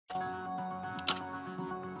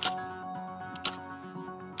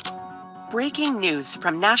Breaking news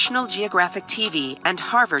from National Geographic TV and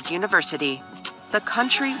Harvard University. The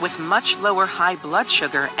country with much lower high blood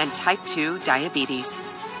sugar and type 2 diabetes.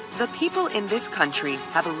 The people in this country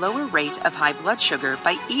have a lower rate of high blood sugar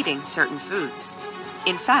by eating certain foods.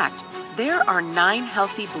 In fact, there are 9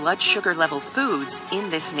 healthy blood sugar level foods in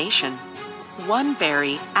this nation. One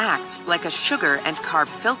berry acts like a sugar and carb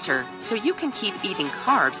filter, so you can keep eating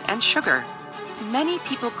carbs and sugar. Many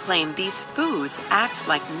people claim these foods act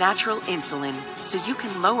like natural insulin, so you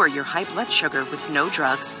can lower your high blood sugar with no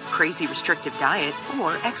drugs, crazy restrictive diet,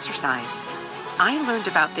 or exercise. I learned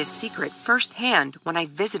about this secret firsthand when I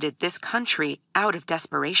visited this country out of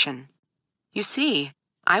desperation. You see,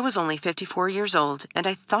 I was only 54 years old and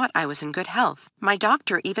I thought I was in good health. My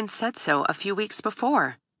doctor even said so a few weeks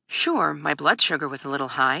before. Sure, my blood sugar was a little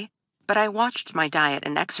high, but I watched my diet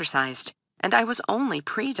and exercised, and I was only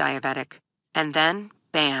pre-diabetic. And then,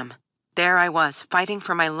 bam, there I was fighting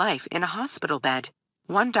for my life in a hospital bed.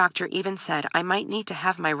 One doctor even said I might need to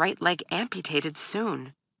have my right leg amputated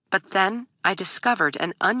soon. But then I discovered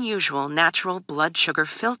an unusual natural blood sugar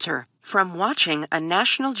filter from watching a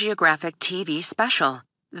National Geographic TV special.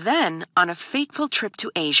 Then, on a fateful trip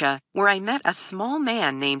to Asia, where I met a small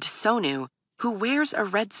man named Sonu, who wears a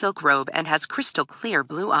red silk robe and has crystal clear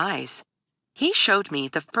blue eyes. He showed me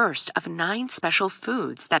the first of 9 special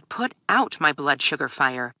foods that put out my blood sugar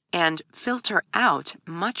fire and filter out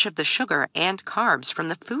much of the sugar and carbs from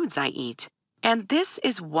the foods I eat. And this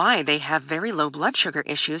is why they have very low blood sugar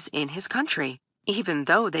issues in his country, even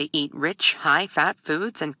though they eat rich, high-fat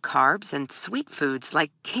foods and carbs and sweet foods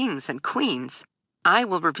like kings and queens. I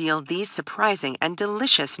will reveal these surprising and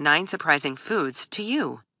delicious 9 surprising foods to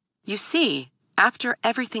you. You see, after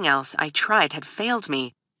everything else I tried had failed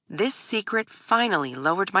me, this secret finally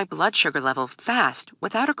lowered my blood sugar level fast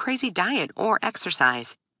without a crazy diet or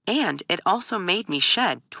exercise, and it also made me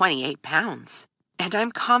shed 28 pounds. And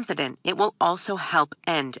I'm confident it will also help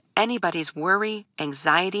end anybody's worry,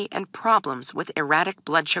 anxiety, and problems with erratic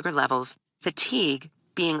blood sugar levels, fatigue,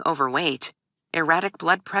 being overweight, erratic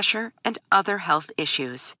blood pressure, and other health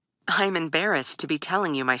issues. I'm embarrassed to be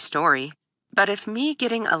telling you my story. But if me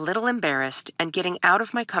getting a little embarrassed and getting out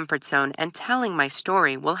of my comfort zone and telling my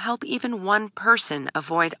story will help even one person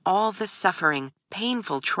avoid all the suffering,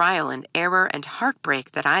 painful trial and error and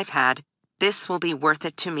heartbreak that I've had, this will be worth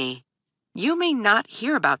it to me. You may not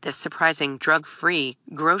hear about this surprising drug-free,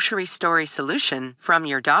 grocery store solution from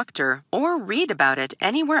your doctor or read about it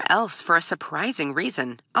anywhere else for a surprising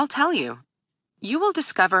reason. I'll tell you. You will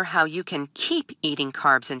discover how you can keep eating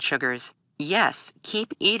carbs and sugars. Yes,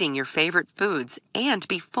 keep eating your favorite foods and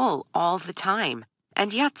be full all the time,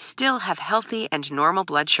 and yet still have healthy and normal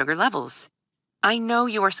blood sugar levels. I know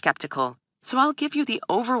you are skeptical, so I'll give you the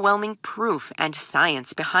overwhelming proof and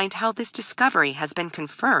science behind how this discovery has been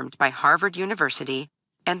confirmed by Harvard University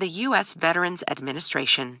and the U.S. Veterans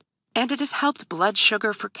Administration. And it has helped blood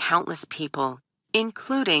sugar for countless people,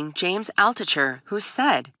 including James Altucher, who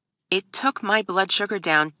said, "It took my blood sugar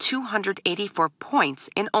down 284 points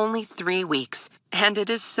in only 3 weeks, and it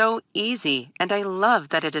is so easy, and I love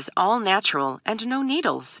that it is all natural and no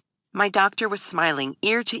needles." My doctor was smiling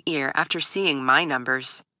ear to ear after seeing my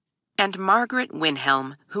numbers. And Margaret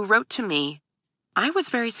Winhelm, who wrote to me, "I was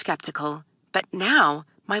very skeptical, but now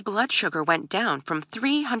my blood sugar went down from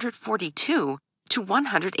 342 to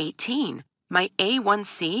 118. My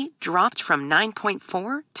A1C dropped from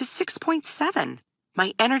 9.4 to 6.7.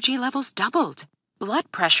 My energy levels doubled.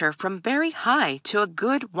 Blood pressure from very high to a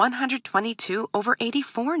good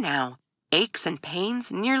 122/84 now. Aches and pains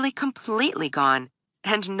nearly completely gone,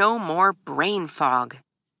 and no more brain fog."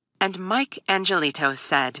 And Mike Angelito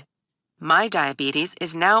said, "My diabetes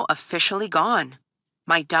is now officially gone.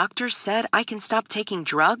 My doctor said I can stop taking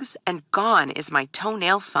drugs, and gone is my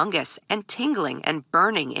toenail fungus and tingling and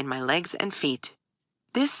burning in my legs and feet."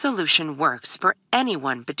 This solution works for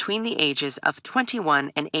anyone between the ages of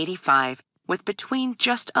 21 and 85 with between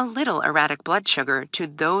just a little erratic blood sugar to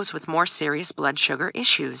those with more serious blood sugar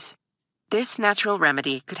issues. This natural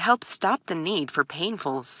remedy could help stop the need for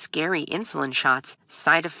painful, scary insulin shots,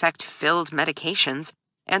 side effect-filled medications,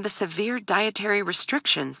 and the severe dietary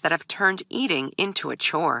restrictions that have turned eating into a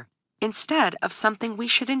chore, instead of something we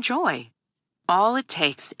should enjoy. All it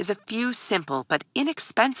takes is a few simple but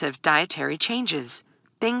inexpensive dietary changes.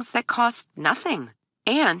 Things that cost nothing.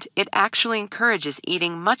 And it actually encourages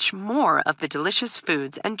eating much more of the delicious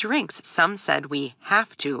foods and drinks some said we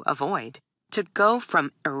have to avoid. To go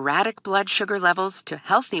from erratic blood sugar levels to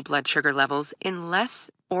healthy blood sugar levels in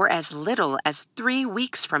less or as little as 3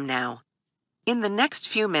 weeks from now. In the next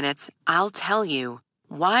few minutes, I'll tell you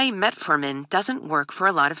why metformin doesn't work for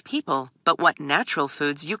a lot of people, but what natural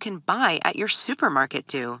foods you can buy at your supermarket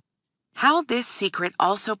do. How this secret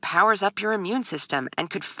also powers up your immune system and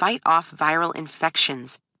could fight off viral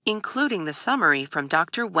infections, including the summary from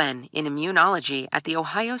Dr. Wen in immunology at The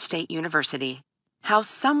Ohio State University. How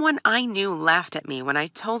someone I knew laughed at me when I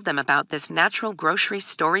told them about this natural grocery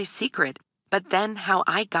story secret, but then how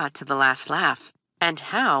I got to the last laugh, and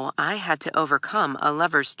how I had to overcome a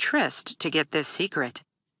lover's tryst to get this secret.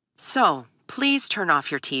 So, please turn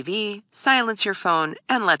off your TV, silence your phone,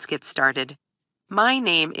 and let's get started. My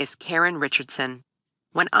name is Karen Richardson.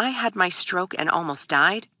 When I had my stroke and almost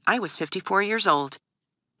died, I was 54 years old.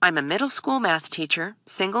 I'm a middle school math teacher,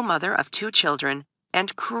 single mother of 2 children,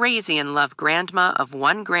 and crazy in love grandma of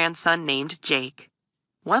 1 grandson named Jake.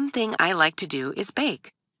 One thing I like to do is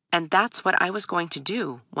bake, and that's what I was going to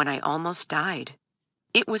do when I almost died.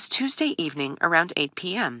 It was Tuesday evening around 8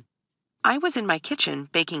 p.m. I was in my kitchen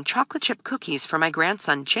baking chocolate chip cookies for my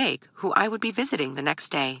grandson Jake, who I would be visiting the next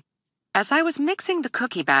day. As I was mixing the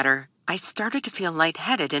cookie batter, I started to feel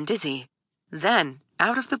lightheaded and dizzy. Then,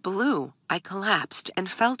 out of the blue, I collapsed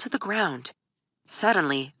and fell to the ground.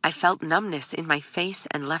 Suddenly, I felt numbness in my face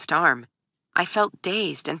and left arm. I felt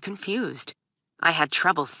dazed and confused. I had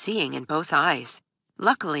trouble seeing in both eyes.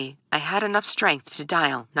 Luckily, I had enough strength to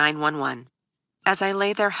dial 911. As I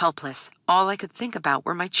lay there helpless, all I could think about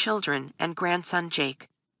were my children and grandson Jake,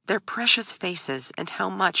 their precious faces and how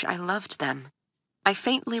much I loved them. I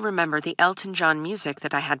faintly remember the Elton John music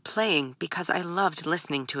that I had playing because I loved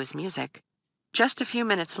listening to his music. Just a few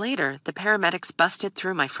minutes later, the paramedics busted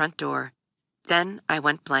through my front door. Then I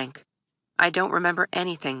went blank. I don't remember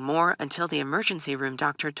anything more until the emergency room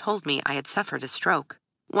doctor told me I had suffered a stroke.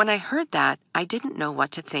 When I heard that, I didn't know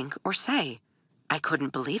what to think or say. I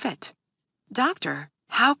couldn't believe it. Doctor,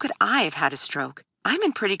 how could I have had a stroke? I'm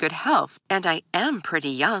in pretty good health, and I am pretty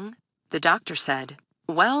young. The doctor said,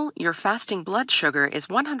 well, your fasting blood sugar is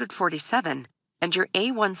 147, and your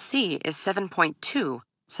A1C is 7.2,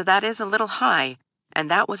 so that is a little high,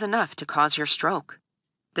 and that was enough to cause your stroke.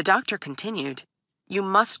 The doctor continued, you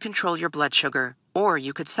must control your blood sugar, or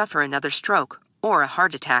you could suffer another stroke, or a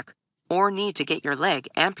heart attack, or need to get your leg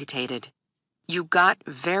amputated. You got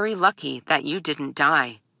very lucky that you didn't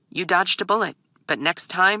die. You dodged a bullet, but next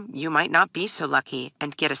time you might not be so lucky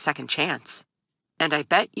and get a second chance. And I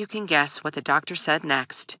bet you can guess what the doctor said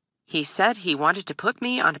next. He said he wanted to put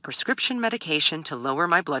me on a prescription medication to lower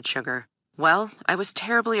my blood sugar. Well, I was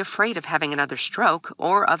terribly afraid of having another stroke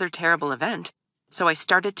or other terrible event, so I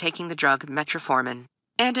started taking the drug metformin.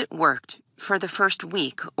 And it worked for the first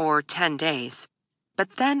week or 10 days.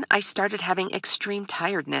 But then I started having extreme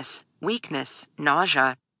tiredness, weakness,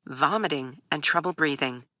 nausea, vomiting, and trouble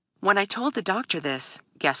breathing. When I told the doctor this,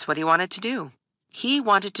 guess what he wanted to do? He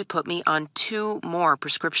wanted to put me on 2 more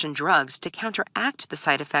prescription drugs to counteract the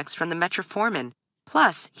side effects from the metformin.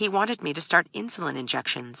 Plus, he wanted me to start insulin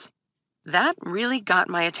injections. That really got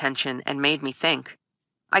my attention and made me think.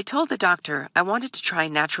 I told the doctor I wanted to try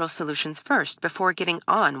natural solutions first before getting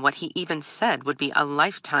on what he even said would be a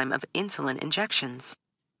lifetime of insulin injections.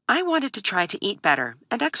 I wanted to try to eat better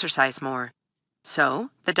and exercise more. So,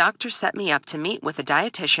 the doctor set me up to meet with a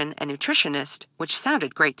dietitian and nutritionist, which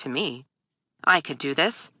sounded great to me. I could do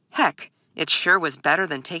this. Heck, it sure was better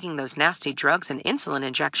than taking those nasty drugs and insulin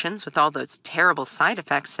injections with all those terrible side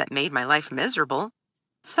effects that made my life miserable.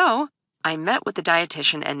 So, I met with the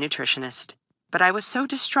dietitian and nutritionist. But I was so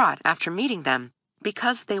distraught after meeting them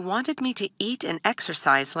because they wanted me to eat and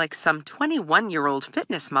exercise like some 21-year-old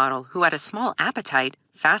fitness model who had a small appetite,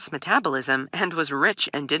 fast metabolism, and was rich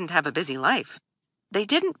and didn't have a busy life. They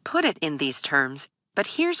didn't put it in these terms,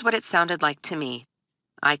 but here's what it sounded like to me.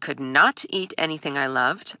 I could not eat anything I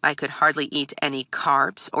loved. I could hardly eat any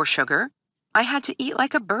carbs or sugar. I had to eat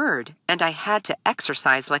like a bird, and I had to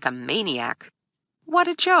exercise like a maniac. What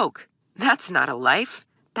a joke! That's not a life.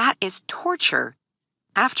 That is torture.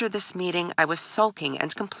 After this meeting, I was sulking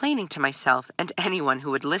and complaining to myself and anyone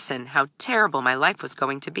who would listen how terrible my life was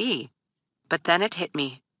going to be. But then it hit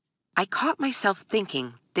me. I caught myself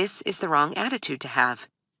thinking this is the wrong attitude to have.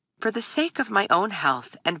 For the sake of my own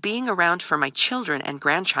health and being around for my children and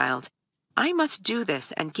grandchild, I must do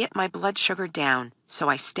this and get my blood sugar down so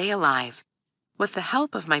I stay alive. With the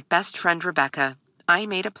help of my best friend Rebecca, I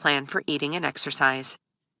made a plan for eating and exercise.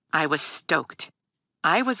 I was stoked.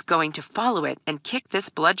 I was going to follow it and kick this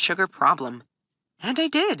blood sugar problem. And I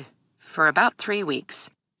did, for about 3 weeks.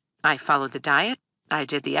 I followed the diet, I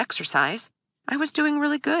did the exercise, I was doing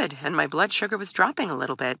really good, and my blood sugar was dropping a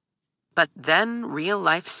little bit. But then real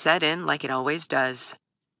life set in like it always does.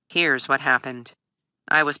 Here's what happened.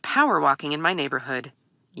 I was power walking in my neighborhood,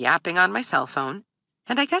 yapping on my cell phone.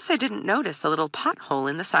 And I guess I didn't notice a little pothole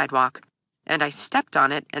in the sidewalk, and I stepped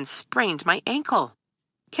on it and sprained my ankle.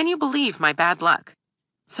 Can you believe my bad luck?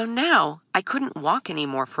 So now I couldn't walk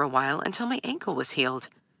anymore for a while until my ankle was healed.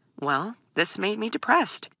 Well, this made me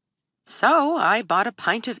depressed. So I bought a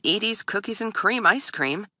pint of Edie's cookies and cream ice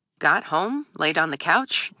cream, got home, laid on the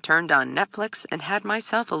couch, turned on Netflix, and had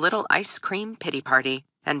myself a little ice cream pity party,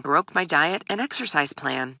 and broke my diet and exercise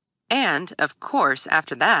plan. And, of course,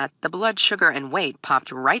 after that, the blood sugar and weight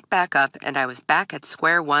popped right back up and I was back at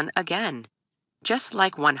square one again. Just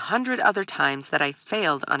like 100 other times that I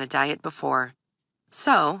failed on a diet before.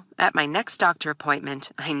 So, at my next doctor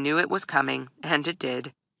appointment, I knew it was coming, and it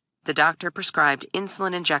did. The doctor prescribed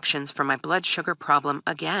insulin injections for my blood sugar problem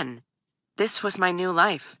again. This was my new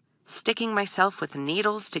life, sticking myself with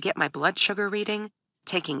needles to get my blood sugar reading,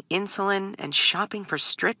 taking insulin, and shopping for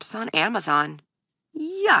strips on Amazon.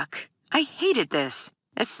 Yuck! I hated this,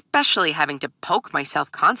 especially having to poke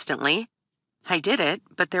myself constantly. I did it,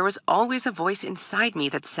 but there was always a voice inside me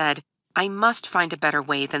that said, I must find a better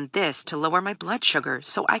way than this to lower my blood sugar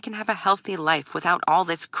so I can have a healthy life without all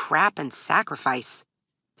this crap and sacrifice.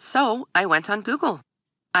 So I went on Google.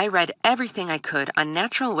 I read everything I could on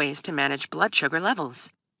natural ways to manage blood sugar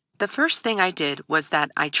levels. The first thing I did was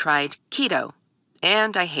that I tried keto,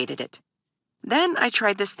 and I hated it. Then I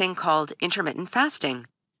tried this thing called intermittent fasting.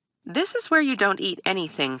 This is where you don't eat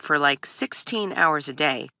anything for like 16 hours a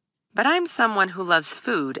day, but I'm someone who loves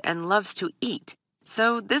food and loves to eat,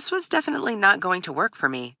 so this was definitely not going to work for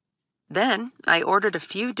me. Then I ordered a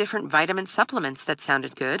few different vitamin supplements that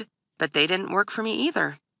sounded good, but they didn't work for me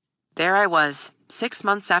either. There I was, 6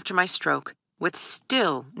 months after my stroke, with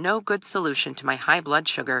still no good solution to my high blood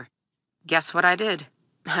sugar. Guess what I did?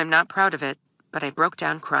 I'm not proud of it, but I broke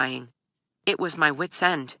down crying. It was my wit's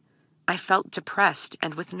end. I felt depressed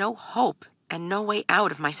and with no hope and no way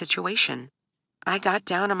out of my situation. I got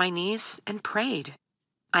down on my knees and prayed.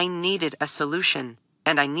 I needed a solution,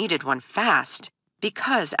 and I needed one fast,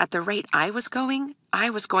 because at the rate I was going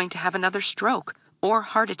to have another stroke, or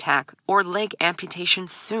heart attack, or leg amputation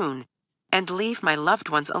soon, and leave my loved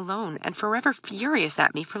ones alone and forever furious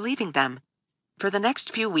at me for leaving them. For the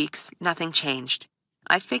next few weeks, nothing changed.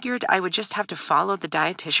 I figured I would just have to follow the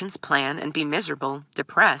dietitian's plan and be miserable,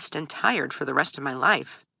 depressed, and tired for the rest of my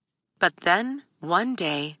life. But then, one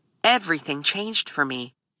day, everything changed for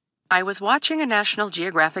me. I was watching a National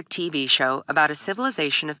Geographic TV show about a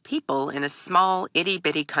civilization of people in a small,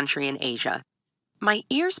 itty-bitty country in Asia. My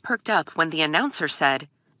ears perked up when the announcer said,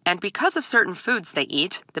 "And because of certain foods they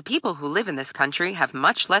eat, the people who live in this country have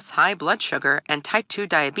much less high blood sugar and type 2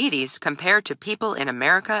 diabetes compared to people in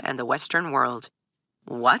America and the Western world."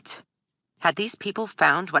 What? Had these people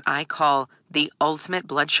found what I call the ultimate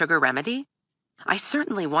blood sugar remedy? I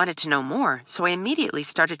certainly wanted to know more, so I immediately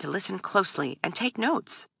started to listen closely and take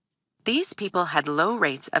notes. These people had low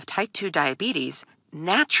rates of type 2 diabetes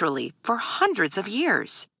naturally for hundreds of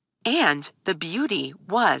years. And the beauty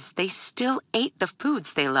was they still ate the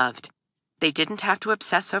foods they loved. They didn't have to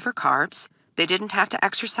obsess over carbs. They didn't have to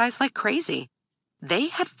exercise like crazy. They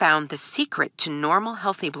had found the secret to normal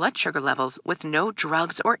healthy blood sugar levels with no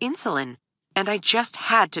drugs or insulin, and I just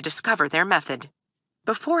had to discover their method.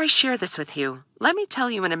 Before I share this with you, let me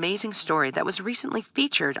tell you an amazing story that was recently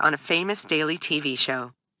featured on a famous daily TV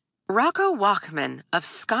show. Rocco Walkman of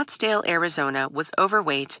Scottsdale, Arizona was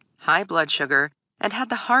overweight, high blood sugar, and had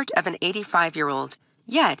the heart of an 85-year-old,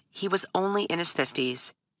 yet he was only in his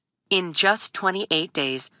 50s. In just 28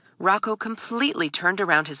 days, Rocco completely turned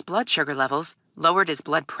around his blood sugar levels, lowered his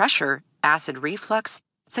blood pressure, acid reflux,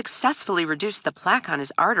 successfully reduced the plaque on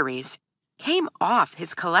his arteries, came off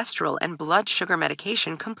his cholesterol and blood sugar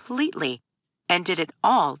medication completely, and did it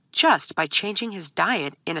all just by changing his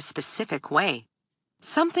diet in a specific way.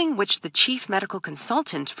 Something which the chief medical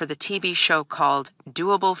consultant for the TV show called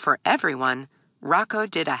doable for everyone, Rocco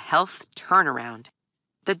did a health turnaround.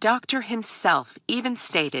 The doctor himself even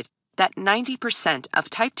stated that 90% of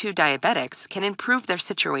type 2 diabetics can improve their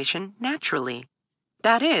situation naturally.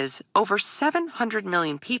 That is, over 700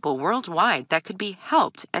 million people worldwide that could be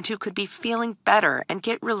helped and who could be feeling better and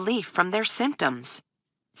get relief from their symptoms.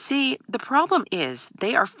 See, the problem is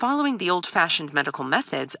they are following the old-fashioned medical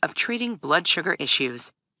methods of treating blood sugar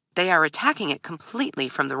issues. They are attacking it completely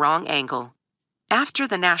from the wrong angle. After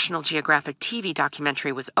the National Geographic TV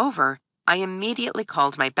documentary was over, I immediately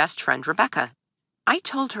called my best friend Rebecca. I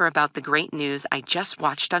told her about the great news I just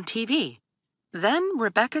watched on TV. Then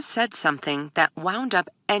Rebecca said something that wound up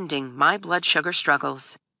ending my blood sugar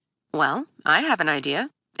struggles. Well, I have an idea.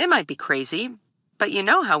 It might be crazy, but you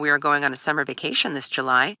know how we are going on a summer vacation this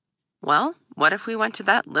July. Well, what if we went to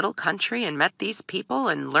that little country and met these people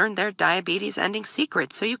and learned their diabetes-ending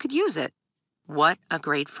secret so you could use it? What a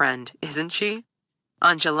great friend, isn't she?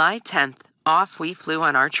 On July 10th, off we flew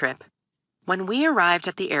on our trip. When we arrived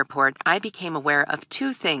at the airport, I became aware of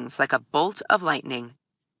two things like a bolt of lightning.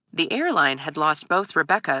 The airline had lost both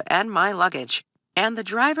Rebecca and my luggage, and the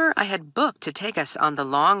driver I had booked to take us on the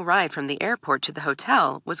long ride from the airport to the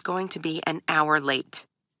hotel was going to be an hour late.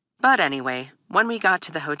 But anyway, when we got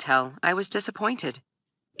to the hotel, I was disappointed.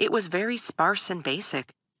 It was very sparse and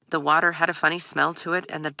basic. The water had a funny smell to it,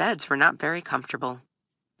 and the beds were not very comfortable.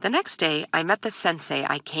 The next day, I met the sensei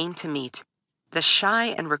I came to meet, the shy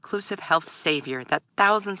and reclusive health savior that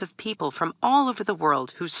thousands of people from all over the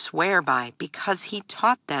world who swear by because he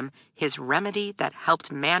taught them his remedy that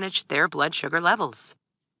helped manage their blood sugar levels.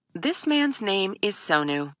 This man's name is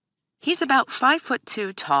Sonu. He's about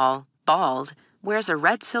 5'2" tall, bald, wears a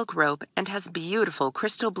red silk robe, and has beautiful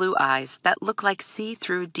crystal blue eyes that look like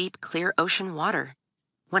see-through deep clear ocean water.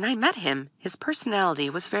 When I met him, his personality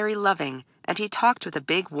was very loving, and he talked with a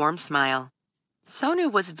big warm smile.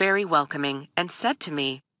 Sonu was very welcoming and said to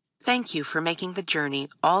me, "Thank you for making the journey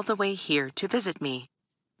all the way here to visit me."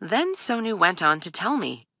 Then Sonu went on to tell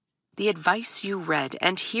me, "The advice you read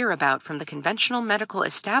and hear about from the conventional medical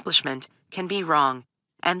establishment can be wrong,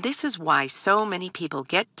 and this is why so many people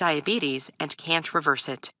get diabetes and can't reverse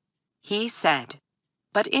it." He said,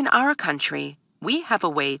 "But in our country, we have a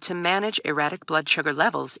way to manage erratic blood sugar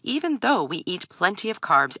levels even though we eat plenty of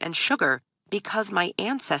carbs and sugar because my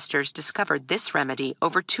ancestors discovered this remedy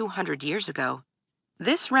over 200 years ago.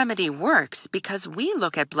 This remedy works because we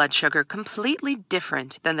look at blood sugar completely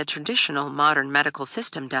different than the traditional modern medical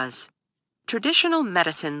system does. Traditional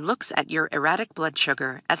medicine looks at your erratic blood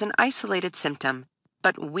sugar as an isolated symptom,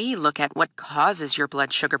 but we look at what causes your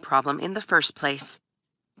blood sugar problem in the first place.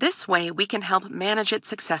 This way, we can help manage it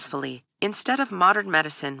successfully, instead of modern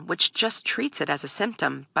medicine, which just treats it as a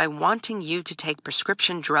symptom by wanting you to take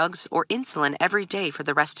prescription drugs or insulin every day for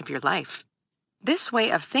the rest of your life. This way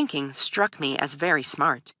of thinking struck me as very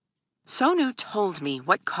smart. Sonu told me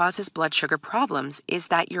what causes blood sugar problems is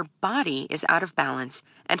that your body is out of balance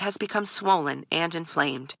and has become swollen and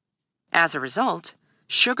inflamed. As a result,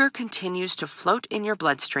 sugar continues to float in your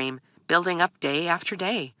bloodstream, building up day after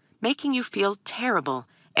day, making you feel terrible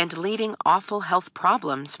and leading awful health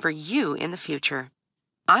problems for you in the future.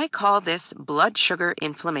 I call this blood sugar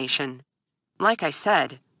inflammation. Like I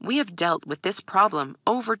said, we have dealt with this problem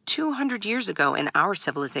over 200 years ago in our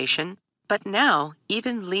civilization, but now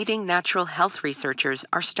even leading natural health researchers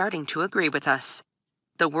are starting to agree with us.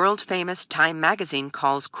 The world-famous Time magazine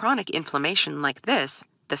calls chronic inflammation like this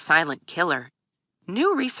the silent killer.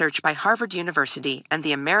 New research by Harvard University and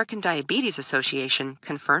the American Diabetes Association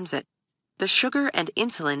confirms it. The sugar and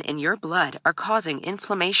insulin in your blood are causing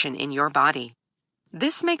inflammation in your body.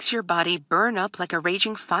 This makes your body burn up like a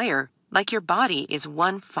raging fire, like your body is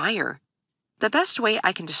one fire. The best way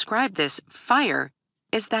I can describe this fire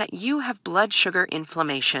is that you have blood sugar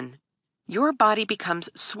inflammation. Your body becomes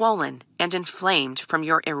swollen and inflamed from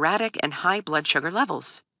your erratic and high blood sugar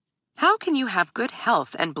levels. How can you have good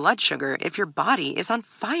health and blood sugar if your body is on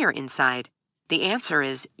fire inside? The answer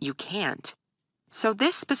is you can't. So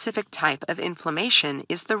this specific type of inflammation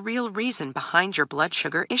is the real reason behind your blood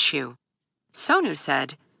sugar issue. Sonu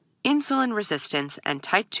said, "Insulin resistance and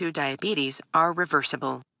type 2 diabetes are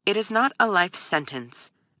reversible. It is not a life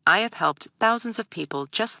sentence. I have helped thousands of people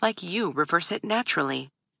just like you reverse it naturally."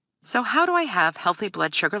 "So how do I have healthy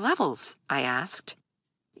blood sugar levels?" I asked.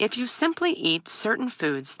 "If you simply eat certain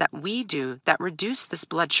foods that we do that reduce this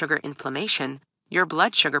blood sugar inflammation, your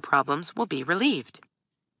blood sugar problems will be relieved."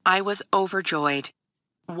 I was overjoyed.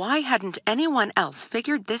 Why hadn't anyone else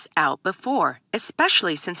figured this out before,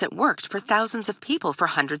 especially since it worked for thousands of people for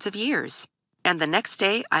hundreds of years? And the next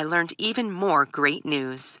day, I learned even more great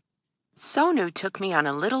news. Sonu took me on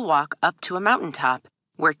a little walk up to a mountaintop,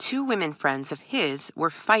 where two women friends of his were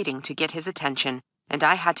fighting to get his attention, and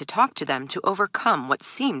I had to talk to them to overcome what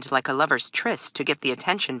seemed like a lover's tryst to get the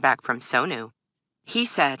attention back from Sonu. He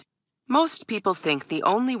said, "Most people think the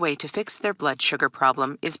only way to fix their blood sugar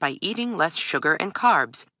problem is by eating less sugar and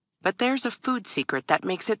carbs, but there's a food secret that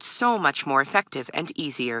makes it so much more effective and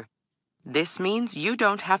easier. This means you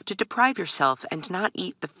don't have to deprive yourself and not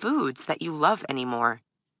eat the foods that you love anymore.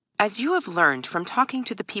 As you have learned from talking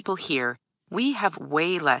to the people here, we have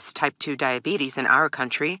way less type 2 diabetes in our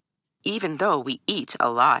country, even though we eat a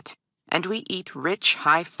lot, and we eat rich,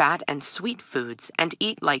 high-fat and sweet foods and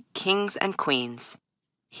eat like kings and queens.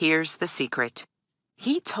 Here's the secret.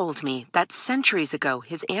 He told me that centuries ago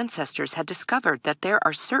his ancestors had discovered that there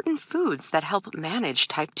are certain foods that help manage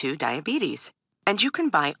type 2 diabetes. And you can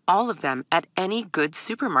buy all of them at any good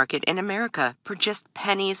supermarket in America for just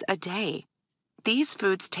pennies a day. These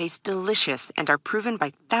foods taste delicious and are proven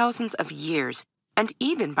by thousands of years and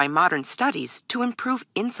even by modern studies to improve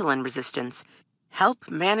insulin resistance, help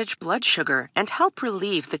manage blood sugar, and help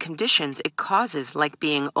relieve the conditions it causes like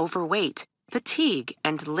being overweight, fatigue,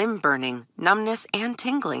 and limb burning, numbness, and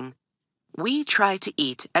tingling. We try to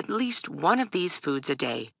eat at least one of these foods a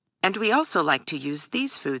day, and we also like to use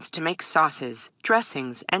these foods to make sauces,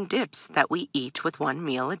 dressings, and dips that we eat with one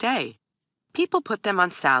meal a day. People put them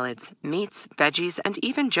on salads, meats, veggies, and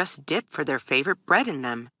even just dip for their favorite bread in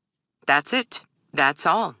them. That's it. That's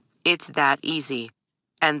all. It's that easy.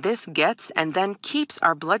 And this gets and then keeps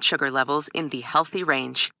our blood sugar levels in the healthy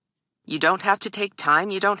range. You don't have to take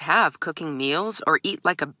time you don't have cooking meals or eat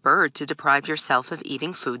like a bird to deprive yourself of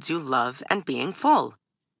eating foods you love and being full.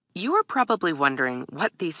 You are probably wondering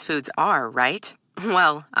what these foods are, right?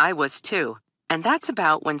 Well, I was too. And that's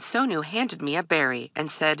about when Sonu handed me a berry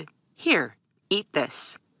and said, "Here, eat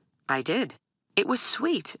this." I did. It was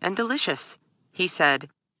sweet and delicious. He said,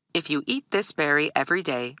 "If you eat this berry every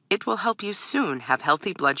day, it will help you soon have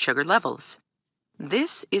healthy blood sugar levels."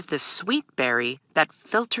 This is the sweet berry that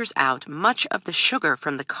filters out much of the sugar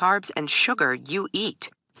from the carbs and sugar you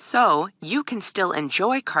eat. So you can still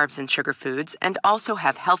enjoy carbs and sugar foods and also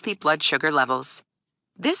have healthy blood sugar levels.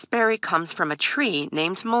 This berry comes from a tree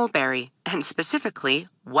named mulberry, and specifically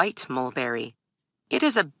white mulberry. It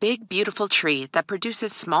is a big, beautiful tree that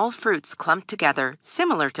produces small fruits clumped together,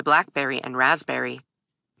 similar to blackberry and raspberry.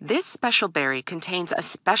 This special berry contains a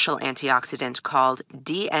special antioxidant called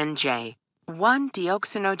DNJ,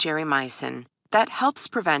 1-deoxynigericin, that helps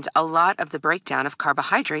prevent a lot of the breakdown of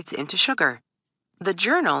carbohydrates into sugar. The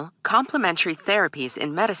journal Complementary Therapies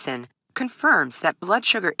in Medicine confirms that blood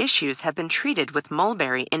sugar issues have been treated with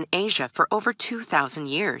mulberry in Asia for over 2,000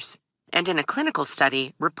 years. And in a clinical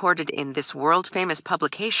study reported in this world-famous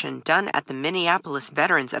publication done at the Minneapolis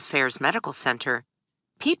Veterans Affairs Medical Center,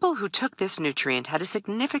 people who took this nutrient had a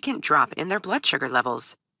significant drop in their blood sugar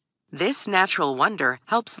levels. This natural wonder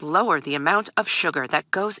helps lower the amount of sugar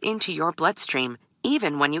that goes into your bloodstream,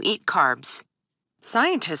 even when you eat carbs.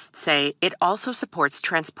 Scientists say it also supports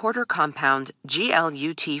transporter compound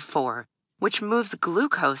GLUT4, which moves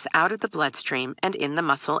glucose out of the bloodstream and in the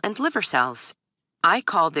muscle and liver cells. I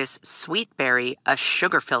call this sweet berry a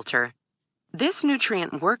sugar filter. This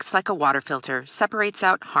nutrient works like a water filter, separates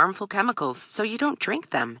out harmful chemicals so you don't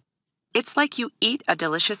drink them. It's like you eat a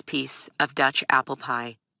delicious piece of Dutch apple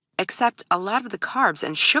pie, except a lot of the carbs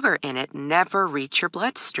and sugar in it never reach your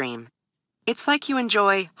bloodstream. It's like you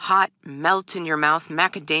enjoy hot, melt-in-your-mouth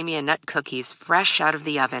macadamia nut cookies fresh out of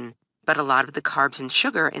the oven, but a lot of the carbs and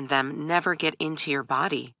sugar in them never get into your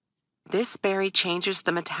body. This berry changes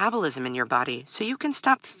the metabolism in your body so you can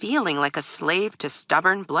stop feeling like a slave to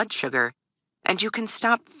stubborn blood sugar, and you can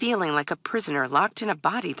stop feeling like a prisoner locked in a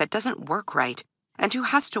body that doesn't work right and who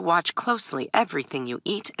has to watch closely everything you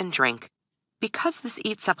eat and drink. Because this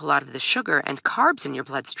eats up a lot of the sugar and carbs in your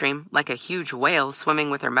bloodstream, like a huge whale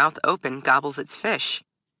swimming with her mouth open gobbles its fish.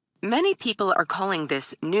 Many people are calling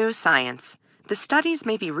this new science. The studies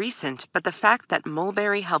may be recent, but the fact that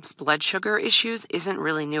mulberry helps blood sugar issues isn't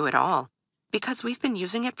really new at all, because we've been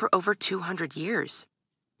using it for over 200 years.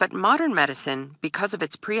 But modern medicine, because of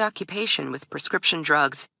its preoccupation with prescription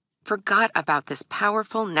drugs, forgot about this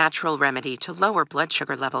powerful natural remedy to lower blood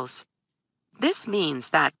sugar levels. This means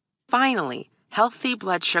that, finally, healthy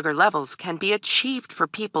blood sugar levels can be achieved for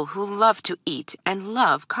people who love to eat and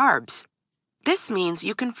love carbs. This means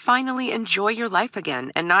you can finally enjoy your life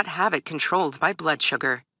again and not have it controlled by blood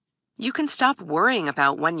sugar. You can stop worrying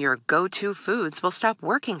about when your go-to foods will stop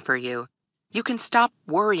working for you. You can stop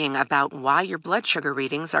worrying about why your blood sugar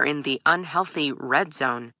readings are in the unhealthy red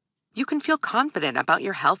zone. You can feel confident about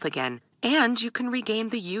your health again, and you can regain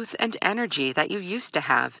the youth and energy that you used to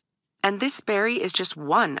have. And this berry is just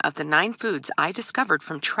one of the 9 foods I discovered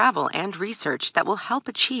from travel and research that will help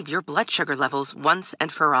achieve your blood sugar levels once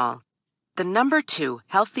and for all. The number 2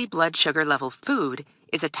 healthy blood sugar level food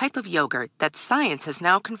is a type of yogurt that science has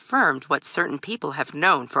now confirmed what certain people have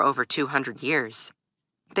known for over 200 years.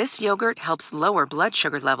 This yogurt helps lower blood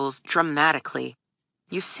sugar levels dramatically.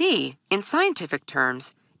 You see, in scientific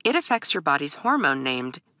terms, it affects your body's hormone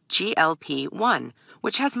named GLP-1,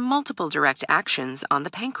 which has multiple direct actions on the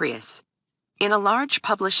pancreas. In a large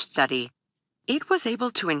published study, it was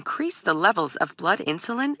able to increase the levels of blood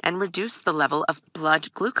insulin and reduce the level of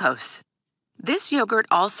blood glucose. This yogurt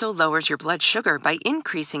also lowers your blood sugar by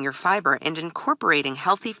increasing your fiber and incorporating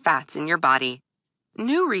healthy fats in your body.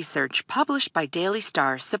 New research published by Daily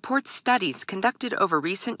Star supports studies conducted over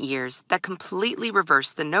recent years that completely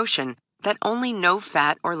reverse the notion that only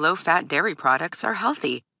no-fat or low-fat dairy products are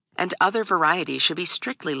healthy, and other varieties should be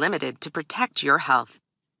strictly limited to protect your health.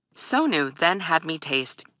 Sonu then had me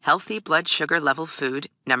taste healthy blood sugar level food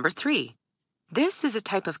number 3. This is a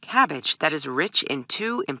type of cabbage that is rich in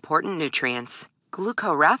 2 important nutrients,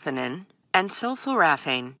 glucoraphanin and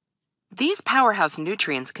sulforaphane. These powerhouse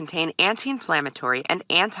nutrients contain anti-inflammatory and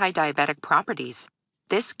anti-diabetic properties.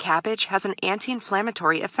 This cabbage has an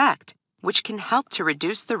anti-inflammatory effect, which can help to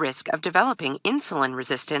reduce the risk of developing insulin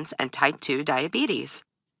resistance and type 2 diabetes.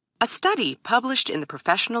 A study published in the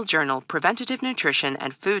professional journal Preventative Nutrition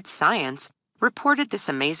and Food Science reported this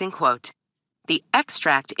amazing quote: "The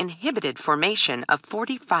extract inhibited formation of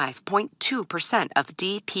 45.2% of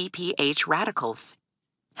DPPH radicals."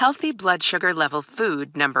 Healthy blood sugar level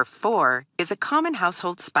food number 4 is a common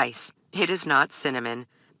household spice. It is not cinnamon,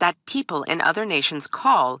 that people in other nations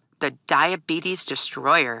call the diabetes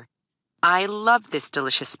destroyer. I love this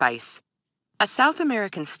delicious spice. A South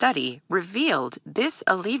American study revealed this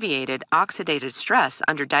alleviated oxidative stress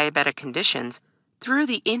under diabetic conditions through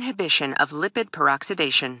the inhibition of lipid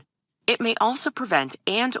peroxidation. It may also prevent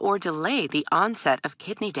and/or delay the onset of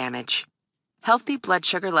kidney damage. Healthy blood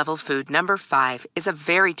sugar level food number 5 is a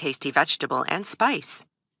very tasty vegetable and spice.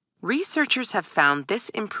 Researchers have found this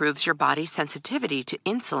improves your body's sensitivity to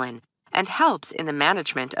insulin and helps in the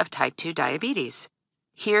management of type 2 diabetes.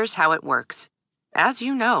 Here's how it works. As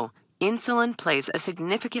you know, insulin plays a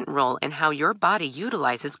significant role in how your body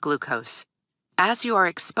utilizes glucose. As you are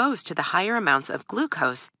exposed to the higher amounts of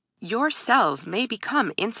glucose, your cells may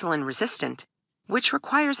become insulin resistant, which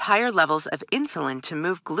requires higher levels of insulin to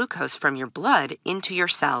move glucose from your blood into your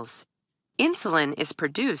cells. Insulin is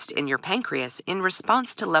produced in your pancreas in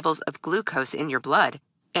response to levels of glucose in your blood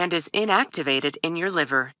and is inactivated in your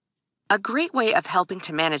liver. A great way of helping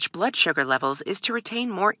to manage blood sugar levels is to retain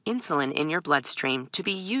more insulin in your bloodstream to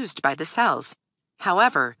be used by the cells.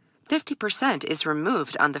 However, 50% is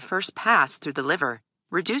removed on the first pass through the liver,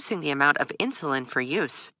 reducing the amount of insulin for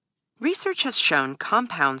use. Research has shown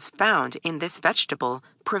compounds found in this vegetable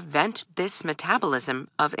prevent this metabolism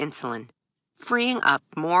of insulin, freeing up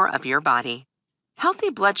more of your body. Healthy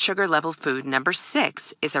blood sugar level food number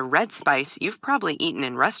 6 is a red spice you've probably eaten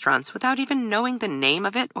in restaurants without even knowing the name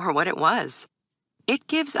of it or what it was. It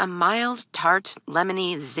gives a mild, tart,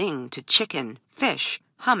 lemony zing to chicken, fish,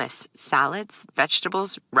 hummus, salads,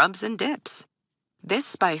 vegetables, rubs, and dips. This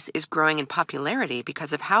spice is growing in popularity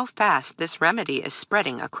because of how fast this remedy is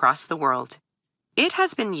spreading across the world. It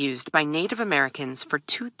has been used by Native Americans for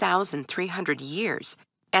 2,300 years,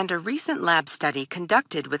 and a recent lab study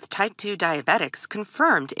conducted with type 2 diabetics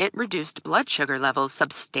confirmed it reduced blood sugar levels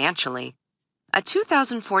substantially. A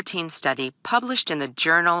 2014 study published in the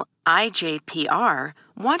journal IJPR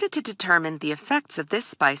wanted to determine the effects of this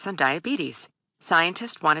spice on diabetes.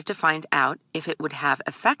 Scientists wanted to find out if it would have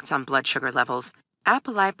effects on blood sugar levels,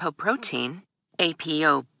 apolipoprotein,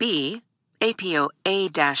 ApoB,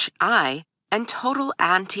 ApoA-I, and total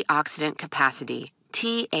antioxidant capacity,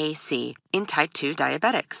 TAC, in type 2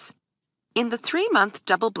 diabetics. In the 3-month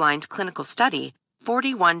double-blind clinical study,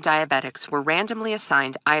 41 diabetics were randomly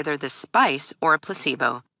assigned either the spice or a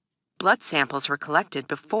placebo. Blood samples were collected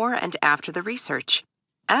before and after the research.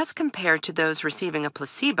 As compared to those receiving a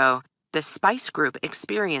placebo, the spice group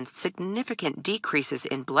experienced significant decreases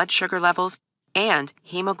in blood sugar levels and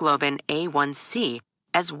hemoglobin A1C,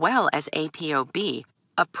 as well as ApoB,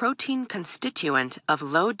 a protein constituent of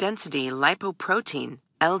low-density lipoprotein,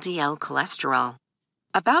 LDL cholesterol.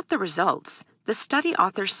 About the results, the study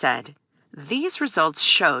authors said, "These results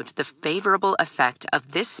showed the favorable effect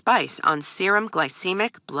of this spice on serum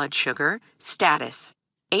glycemic blood sugar status,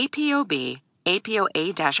 ApoB,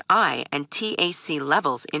 ApoA-I, and TAC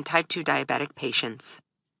levels in type 2 diabetic patients."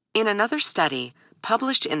 In another study,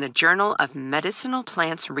 published in the Journal of Medicinal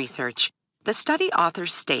Plants Research, the study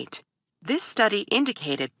authors state, "This study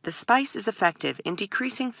indicated the spice is effective in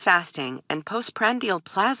decreasing fasting and postprandial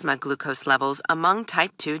plasma glucose levels among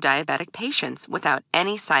type 2 diabetic patients without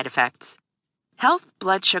any side effects." Health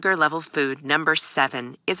blood sugar level food number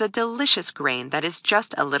 7 is a delicious grain that is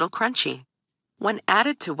just a little crunchy. When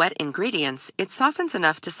added to wet ingredients, it softens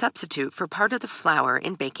enough to substitute for part of the flour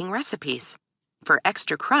in baking recipes. For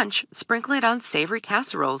extra crunch, sprinkle it on savory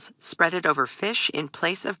casseroles, spread it over fish in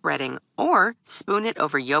place of breading, or spoon it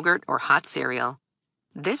over yogurt or hot cereal.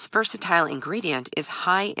 This versatile ingredient is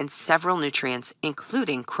high in several nutrients,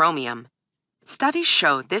 including chromium. Studies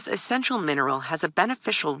show this essential mineral has a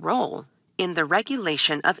beneficial role in the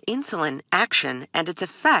regulation of insulin action and its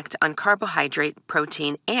effect on carbohydrate,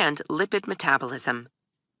 protein, and lipid metabolism.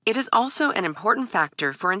 It is also an important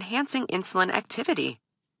factor for enhancing insulin activity.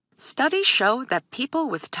 Studies show that people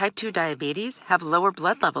with type 2 diabetes have lower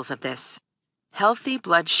blood levels of this. Healthy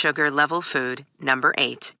blood sugar level food, number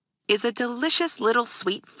 8, is a delicious little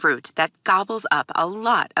sweet fruit that gobbles up a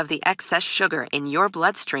lot of the excess sugar in your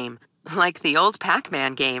bloodstream, like the old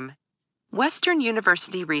Pac-Man game. Western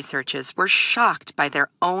University researchers were shocked by their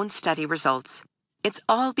own study results. It's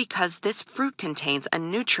all because this fruit contains a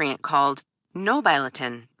nutrient called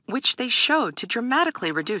nobiletin, which they showed to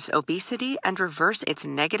dramatically reduce obesity and reverse its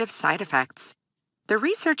negative side effects. The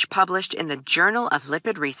research published in the Journal of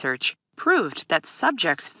Lipid Research proved that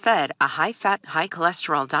subjects fed a high-fat,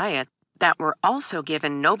 high-cholesterol diet that were also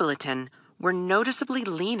given nobiletin were noticeably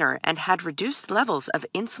leaner and had reduced levels of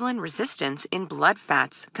insulin resistance in blood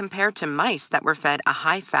fats compared to mice that were fed a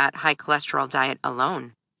high-fat, high-cholesterol diet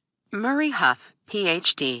alone. Murray Huff,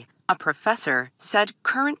 Ph.D., a professor, said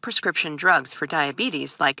current prescription drugs for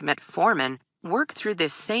diabetes like metformin work through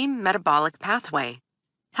this same metabolic pathway.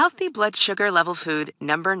 Healthy blood sugar level food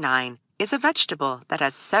number 9 is a vegetable that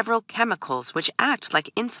has several chemicals which act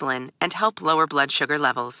like insulin and help lower blood sugar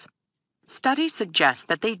levels. Studies suggest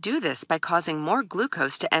that they do this by causing more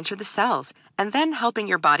glucose to enter the cells and then helping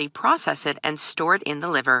your body process it and store it in the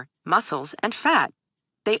liver, muscles, and fat.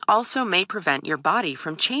 They also may prevent your body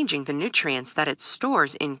from changing the nutrients that it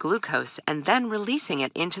stores in glucose and then releasing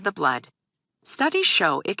it into the blood. Studies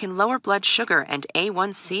show it can lower blood sugar and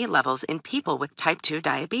A1C levels in people with type 2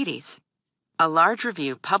 diabetes. A large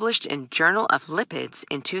review published in Journal of Lipids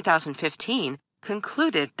in 2015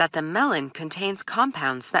 concluded that the melon contains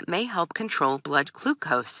compounds that may help control blood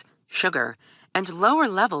glucose, sugar, and lower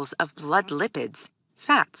levels of blood lipids,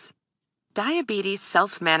 fats. Diabetes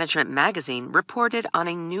Self-Management magazine reported on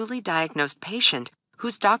a newly diagnosed patient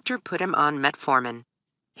whose doctor put him on metformin.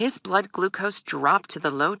 His blood glucose dropped to the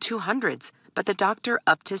low 200s, but the doctor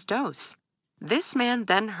upped his dose. This man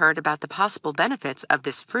then heard about the possible benefits of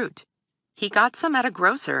this fruit. He got some at a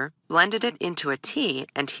grocer, blended it into a tea,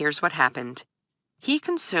 and here's what happened. He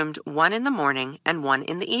consumed one in the morning and one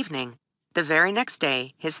in the evening. The very next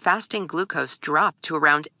day, his fasting glucose dropped to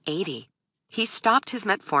around 80. He stopped his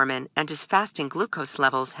metformin, and his fasting glucose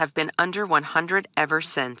levels have been under 100 ever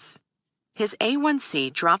since. His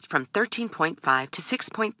A1C dropped from 13.5 to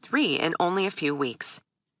 6.3 in only a few weeks.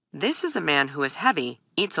 This is a man who is heavy,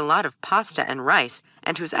 eats a lot of pasta and rice,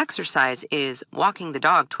 and whose exercise is walking the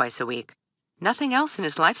dog twice a week. Nothing else in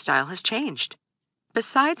his lifestyle has changed.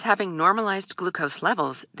 Besides having normalized glucose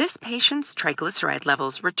levels, this patient's triglyceride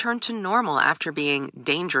levels returned to normal after being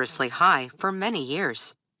dangerously high for many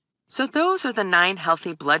years. So those are the 9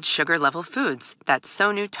 healthy blood sugar level foods that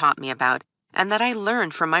Sonu taught me about and that I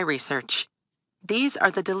learned from my research. These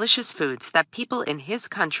are the delicious foods that people in his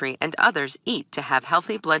country and others eat to have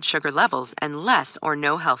healthy blood sugar levels and less or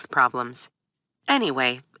no health problems.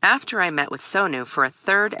 Anyway, after I met with Sonu for a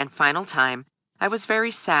third and final time, I was very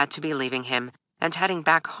sad to be leaving him and heading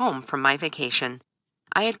back home from my vacation.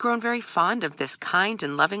 I had grown very fond of this kind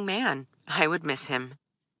and loving man. I would miss him.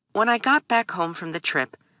 When I got back home from the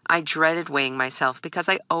trip, I dreaded weighing myself because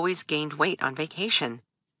I always gained weight on vacation.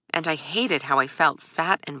 And I hated how I felt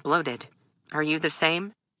fat and bloated. Are you the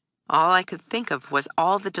same? All I could think of was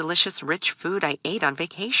all the delicious rich food I ate on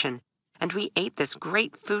vacation. And we ate this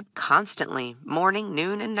great food constantly, morning,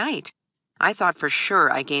 noon, and night. I thought for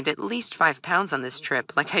sure I gained at least 5 pounds on this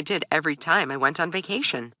trip, like I did every time I went on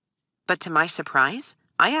vacation. But to my surprise,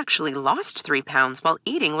 I actually lost 3 pounds while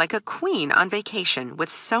eating like a queen on vacation with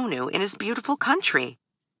Sonu in his beautiful country.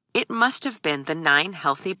 It must have been the 9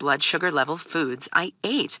 healthy blood sugar level foods I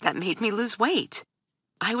ate that made me lose weight.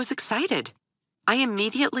 I was excited. I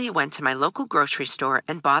immediately went to my local grocery store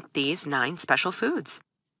and bought these 9 special foods.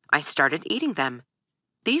 I started eating them.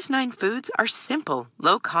 These 9 foods are simple,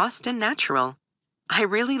 low cost, and natural. I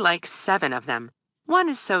really like 7 of them. One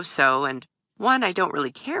is so-so, and one I don't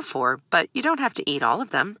really care for, but you don't have to eat all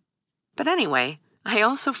of them. But anyway, I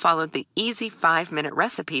also followed the easy 5-minute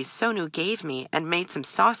recipes Sonu gave me and made some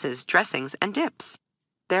sauces, dressings, and dips.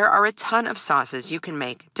 There are a ton of sauces you can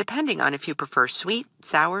make, depending on if you prefer sweet,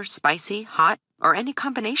 sour, spicy, hot, or any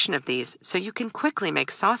combination of these, so you can quickly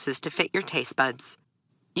make sauces to fit your taste buds.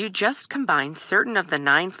 You just combine certain of the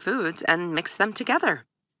 9 foods and mix them together.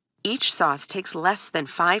 Each sauce takes less than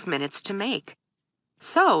 5 minutes to make.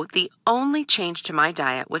 So, the only change to my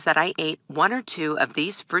diet was that I ate 1 or 2 of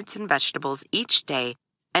these fruits and vegetables each day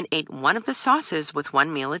and ate 1 of the sauces with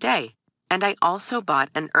 1 meal a day. And I also bought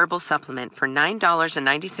an herbal supplement for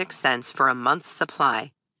 $9.96 for a month's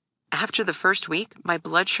supply. After the first week, my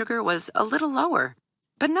blood sugar was a little lower,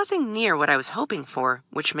 but nothing near what I was hoping for,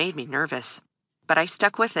 which made me nervous. But I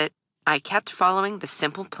stuck with it. I kept following the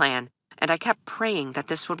simple plan, and I kept praying that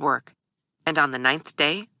this would work. And on the 9th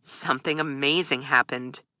day, something amazing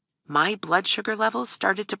happened. My blood sugar levels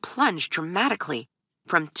started to plunge dramatically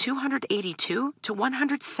from 282 to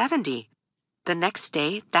 170. The next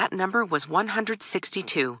day, that number was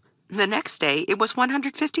 162. The next day, it was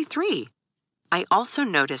 153. I also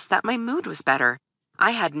noticed that my mood was better.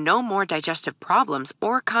 I had no more digestive problems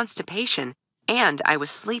or constipation, and I was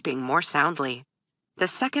sleeping more soundly. The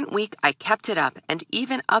second week, I kept it up, and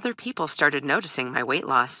even other people started noticing my weight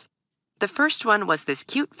loss. The first one was this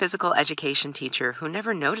cute physical education teacher who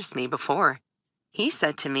never noticed me before. He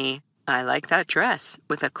said to me, "I like that dress,"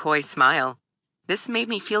 with a coy smile. This made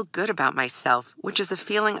me feel good about myself, which is a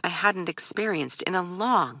feeling I hadn't experienced in a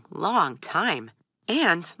long, long time.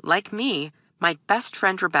 And, like me, my best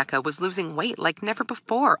friend Rebecca was losing weight like never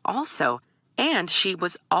before also, and she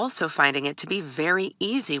was also finding it to be very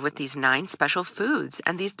easy with these 9 special foods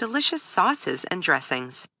and these delicious sauces and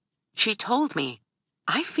dressings. She told me,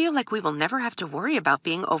 "I feel like we will never have to worry about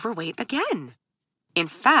being overweight again." In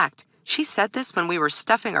fact, she said this when we were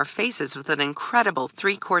stuffing our faces with an incredible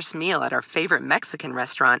 3-course meal at our favorite Mexican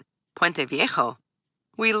restaurant, Puente Viejo.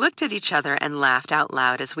 We looked at each other and laughed out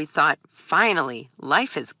loud as we thought, finally,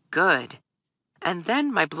 life is good. And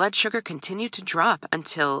then my blood sugar continued to drop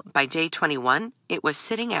until, by day 21, it was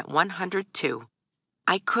sitting at 102.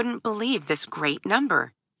 I couldn't believe this great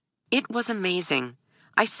number. It was amazing.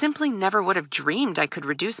 I simply never would have dreamed I could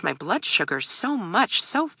reduce my blood sugar so much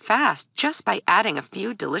so fast just by adding a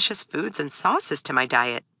few delicious foods and sauces to my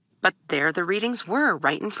diet. But there the readings were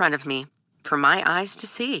right in front of me, for my eyes to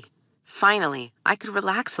see. Finally, I could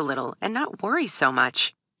relax a little and not worry so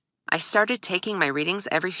much. I started taking my readings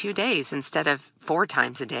every few days instead of 4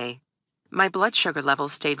 times a day. My blood sugar level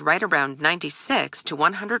stayed right around 96 to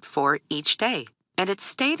 104 each day, and it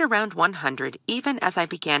stayed around 100 even as I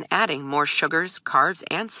began adding more sugars, carbs,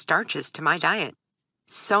 and starches to my diet.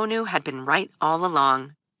 Sonu had been right all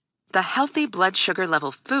along. The healthy blood sugar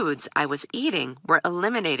level foods I was eating were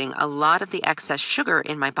eliminating a lot of the excess sugar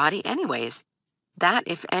in my body anyways. That,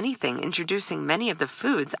 if anything, introducing many of the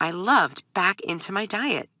foods I loved back into my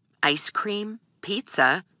diet. Ice cream,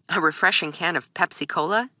 pizza, a refreshing can of Pepsi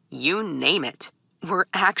Cola, you name it, were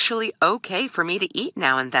actually okay for me to eat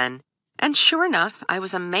now and then. And sure enough, I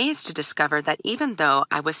was amazed to discover that even though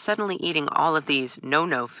I was suddenly eating all of these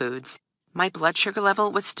no-no foods, my blood sugar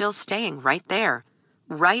level was still staying right there,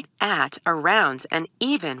 right at around an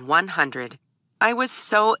even 100. I was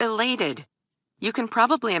so elated. You can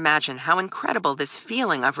probably imagine how incredible this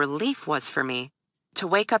feeling of relief was for me. To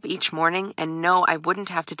wake up each morning and know I wouldn't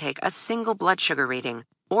have to take a single blood sugar reading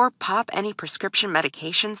or pop any prescription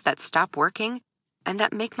medications that stop working and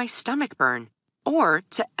that make my stomach burn, or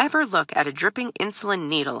to ever look at a dripping insulin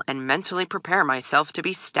needle and mentally prepare myself to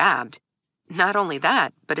be stabbed. Not only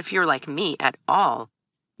that, but if you're like me at all,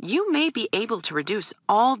 you may be able to reduce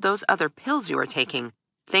all those other pills you are taking,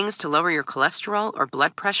 things to lower your cholesterol or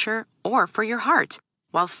blood pressure or for your heart,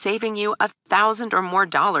 while saving you $1,000 or more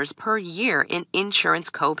per year in insurance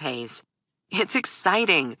copays. It's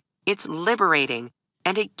exciting, it's liberating,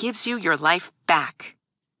 and it gives you your life back.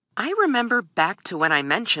 I remember back to when I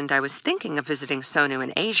mentioned I was thinking of visiting Sonu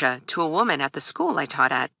in Asia to a woman at the school I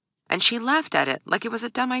taught at, and she laughed at it like it was a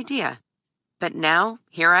dumb idea. But now,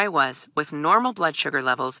 here I was, with normal blood sugar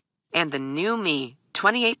levels, and the new me,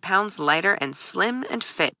 28 pounds lighter and slim and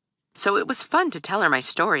fit, so it was fun to tell her my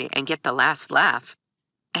story and get the last laugh.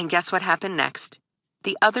 And guess what happened next?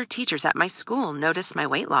 The other teachers at my school noticed my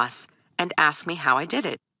weight loss and asked me how I did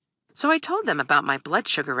it. So I told them about my blood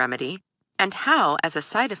sugar remedy and how, as a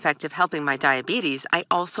side effect of helping my diabetes, I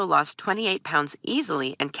also lost 28 pounds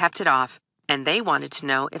easily and kept it off, and they wanted to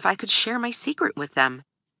know if I could share my secret with them.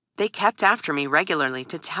 They kept after me regularly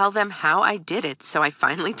to tell them how I did it, so I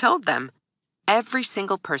finally told them. Every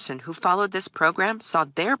single person who followed this program saw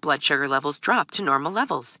their blood sugar levels drop to normal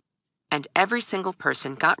levels. And every single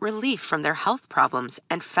person got relief from their health problems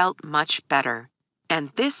and felt much better. And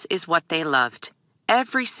this is what they loved.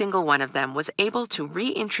 Every single one of them was able to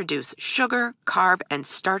reintroduce sugar, carb, and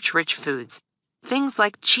starch-rich foods. Things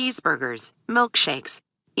like cheeseburgers, milkshakes,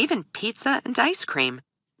 even pizza and ice cream,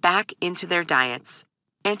 back into their diets.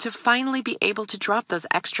 And to finally be able to drop those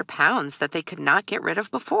extra pounds that they could not get rid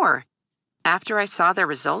of before. After I saw their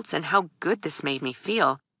results and how good this made me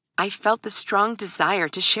feel, I felt the strong desire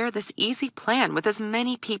to share this easy plan with as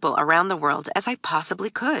many people around the world as I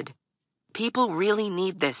possibly could. People really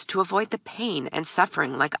need this to avoid the pain and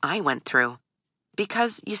suffering like I went through.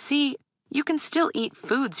 Because, you see, you can still eat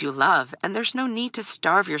foods you love and there's no need to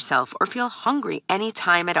starve yourself or feel hungry any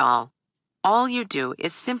time at all. All you do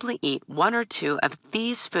is simply eat one or two of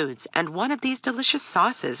these foods and one of these delicious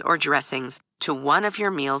sauces or dressings to one of your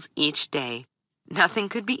meals each day. Nothing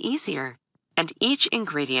could be easier. And each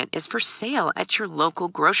ingredient is for sale at your local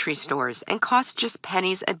grocery stores and costs just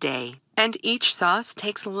pennies a day. And each sauce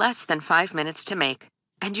takes less than 5 minutes to make.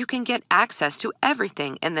 And you can get access to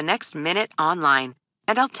everything in the next minute online.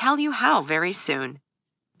 And I'll tell you how very soon.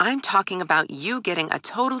 I'm talking about you getting a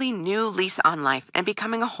totally new lease on life and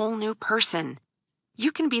becoming a whole new person.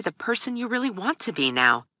 You can be the person you really want to be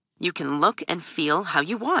now. You can look and feel how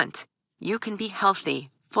you want. You can be healthy,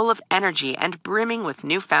 full of energy, and brimming with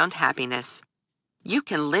newfound happiness. You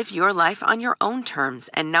can live your life on your own terms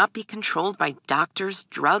and not be controlled by doctors,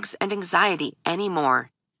 drugs, and anxiety anymore.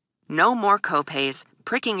 No more copays,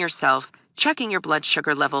 pricking yourself, checking your blood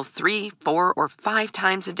sugar level 3, 4, or 5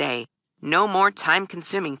 times a day. No more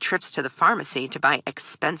time-consuming trips to the pharmacy to buy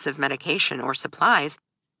expensive medication or supplies,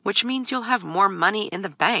 which means you'll have more money in the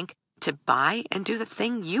bank to buy and do the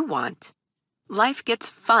thing you want. Life gets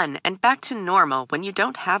fun and back to normal when you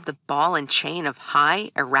don't have the ball and chain of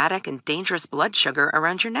high, erratic, and dangerous blood sugar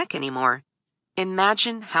around your neck anymore.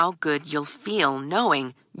 Imagine how good you'll feel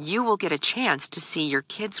knowing you will get a chance to see your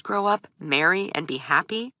kids grow up, marry, and be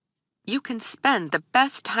happy. You can spend the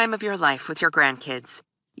best time of your life with your grandkids.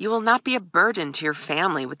 You will not be a burden to your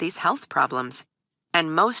family with these health problems.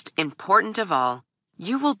 And most important of all,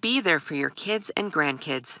 you will be there for your kids and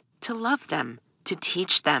grandkids to love them, to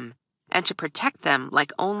teach them, and to protect them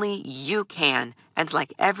like only you can and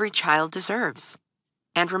like every child deserves.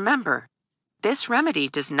 And remember, this remedy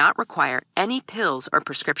does not require any pills or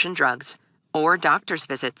prescription drugs, or doctor's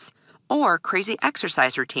visits, or crazy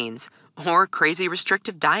exercise routines, or crazy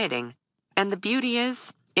restrictive dieting. And the beauty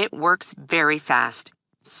is, it works very fast.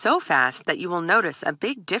 So fast that you will notice a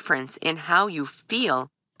big difference in how you feel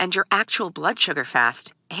and your actual blood sugar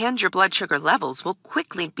fast, and your blood sugar levels will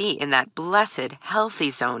quickly be in that blessed,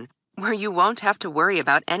 healthy zone where you won't have to worry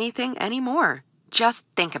about anything anymore. Just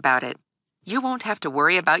think about it. You won't have to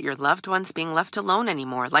worry about your loved ones being left alone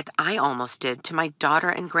anymore like I almost did to my daughter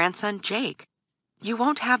and grandson Jake. You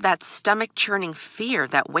won't have that stomach-churning fear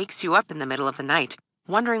that wakes you up in the middle of the night,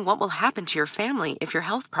 wondering what will happen to your family if your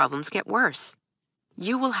health problems get worse.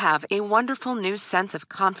 You will have a wonderful new sense of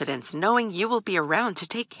confidence knowing you will be around to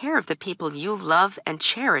take care of the people you love and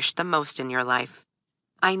cherish the most in your life.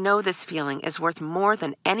 I know this feeling is worth more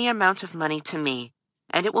than any amount of money to me,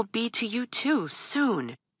 and it will be to you too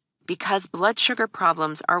soon, because blood sugar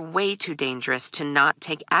problems are way too dangerous to not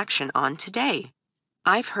take action on today.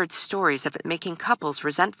 I've heard stories of it making couples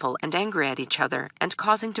resentful and angry at each other and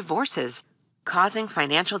causing divorces, causing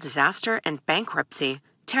financial disaster and bankruptcy,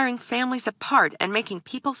 tearing families apart and making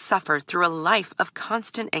people suffer through a life of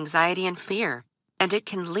constant anxiety and fear. And it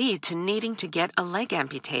can lead to needing to get a leg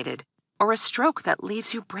amputated, or a stroke that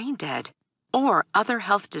leaves you brain dead, or other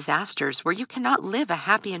health disasters where you cannot live a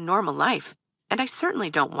happy and normal life. And I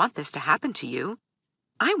certainly don't want this to happen to you.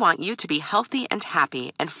 I want you to be healthy and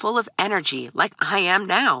happy and full of energy like I am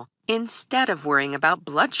now, instead of worrying about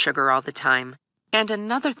blood sugar all the time. And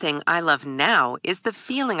another thing I love now is the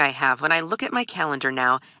feeling I have when I look at my calendar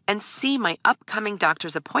now and see my upcoming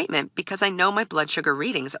doctor's appointment because I know my blood sugar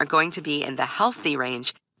readings are going to be in the healthy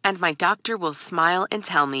range, and my doctor will smile and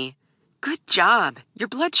tell me, "Good job, your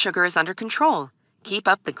blood sugar is under control. Keep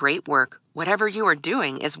up the great work. Whatever you are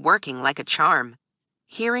doing is working like a charm."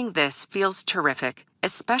 Hearing this feels terrific,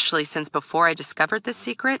 especially since before I discovered this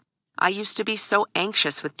secret, I used to be so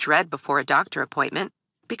anxious with dread before a doctor appointment,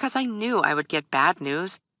 because I knew I would get bad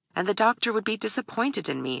news, and the doctor would be disappointed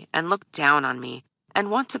in me and look down on me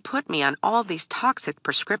and want to put me on all these toxic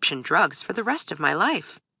prescription drugs for the rest of my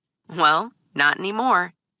life. Well, not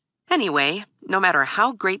anymore. Anyway, no matter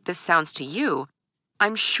how great this sounds to you,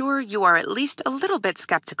 I'm sure you are at least a little bit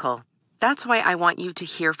skeptical. That's why I want you to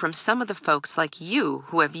hear from some of the folks like you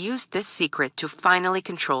who have used this secret to finally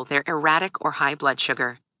control their erratic or high blood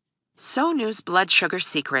sugar. Sonu's blood sugar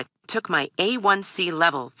secret took my A1C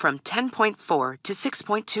level from 10.4 to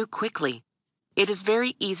 6.2 quickly. It is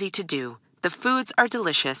very easy to do. The foods are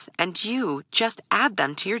delicious, and you just add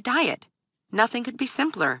them to your diet. Nothing could be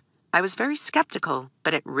simpler. I was very skeptical,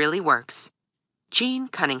 but it really works. Jean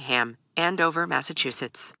Cunningham, Andover,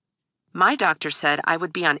 Massachusetts. My doctor said I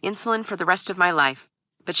would be on insulin for the rest of my life,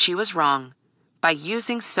 but she was wrong. By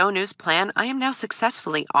using Sonu's plan, I am now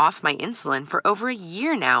successfully off my insulin for over a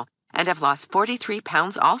year now, and have lost 43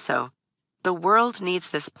 pounds also. The world needs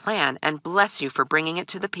this plan, and bless you for bringing it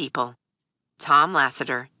to the people. Tom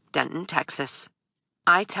Lassiter, Denton, Texas.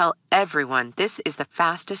 I tell everyone this is the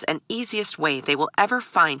fastest and easiest way they will ever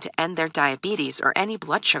find to end their diabetes or any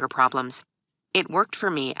blood sugar problems. It worked for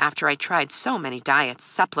me after I tried so many diets,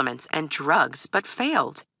 supplements, and drugs, but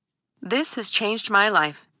failed. This has changed my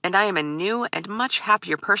life, and I am a new and much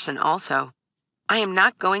happier person also. I am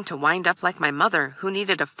not going to wind up like my mother who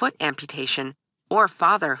needed a foot amputation or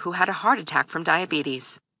father who had a heart attack from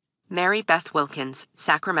diabetes. Mary Beth Wilkins,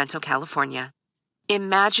 Sacramento, California.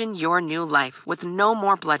 Imagine your new life with no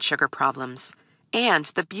more blood sugar problems. And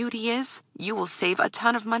the beauty is, you will save a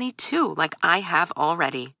ton of money too, like I have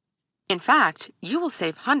already. In fact, you will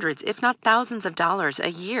save hundreds, if not thousands of dollars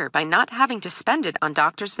a year by not having to spend it on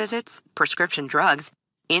doctor's visits, prescription drugs,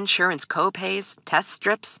 insurance co-pays, test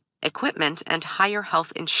strips, equipment, and higher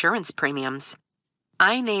health insurance premiums.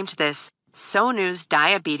 I named this Sonu's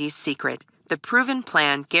Diabetes Secret, the proven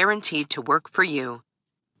plan guaranteed to work for you.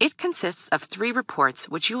 It consists of 3 reports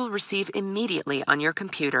which you will receive immediately on your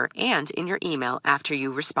computer and in your email after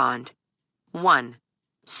you respond. 1.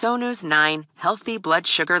 Sonu's 9 healthy blood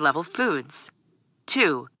sugar level foods.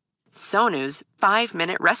 2. Sonu's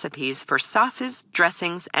 5-minute recipes for sauces,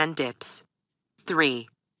 dressings, and dips. 3.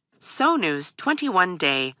 Sonu's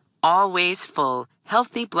 21-day, always full,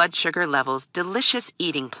 healthy blood sugar levels delicious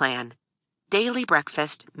eating plan. Daily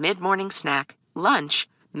breakfast, mid-morning snack, lunch,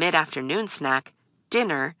 mid-afternoon snack,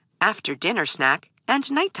 dinner, after-dinner snack,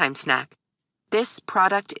 and nighttime snack. This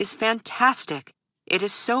product is fantastic. It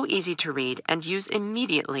is so easy to read and use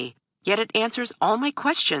immediately, yet it answers all my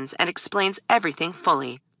questions and explains everything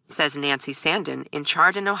fully, says Nancy Sandin in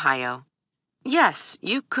Chardon, Ohio. Yes,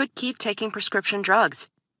 you could keep taking prescription drugs,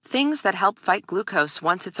 things that help fight glucose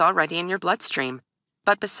once it's already in your bloodstream.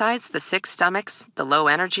 But besides the sick stomachs, the low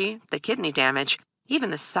energy, the kidney damage, even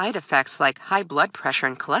the side effects like high blood pressure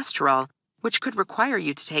and cholesterol, which could require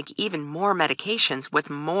you to take even more medications with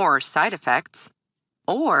more side effects.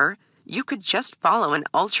 Or you could just follow an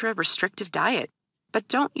ultra-restrictive diet. But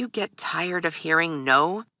don't you get tired of hearing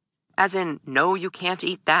no? As in, no, you can't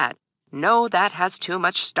eat that. No, that has too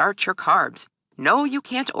much starch or carbs. No, you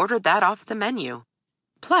can't order that off the menu.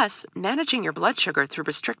 Plus, managing your blood sugar through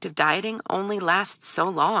restrictive dieting only lasts so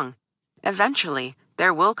long. Eventually,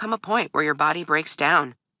 there will come a point where your body breaks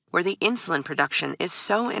down, where the insulin production is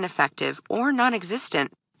so ineffective or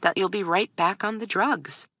non-existent that you'll be right back on the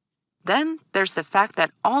drugs. Then there's the fact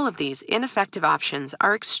that all of these ineffective options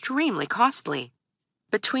are extremely costly.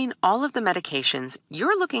 Between all of the medications,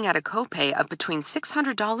 you're looking at a copay of between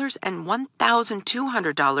 $600 and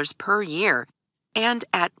 $1,200 per year. And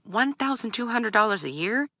at $1,200 a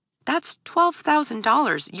year, that's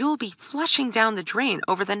 $12,000 you'll be flushing down the drain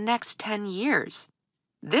over the next 10 years.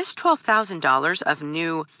 This $12,000 of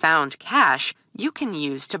new found cash you can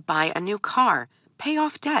use to buy a new car, pay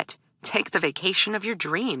off debt, take the vacation of your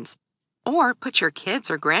dreams, or put your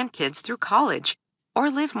kids or grandkids through college,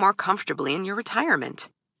 or live more comfortably in your retirement.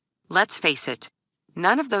 Let's face it,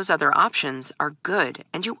 none of those other options are good,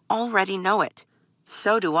 and you already know it.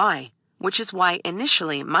 So do I, which is why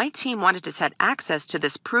initially my team wanted to set access to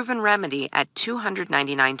this proven remedy at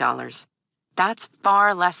 $299. That's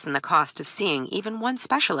far less than the cost of seeing even one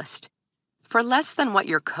specialist. For less than what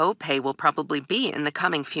your copay will probably be in the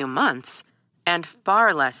coming few months, and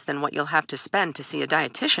far less than what you'll have to spend to see a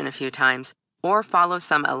dietitian a few times, or follow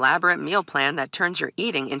some elaborate meal plan that turns your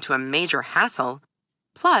eating into a major hassle.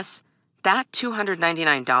 Plus, that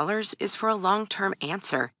 $299 is for a long-term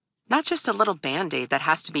answer, not just a little Band-Aid that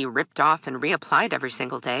has to be ripped off and reapplied every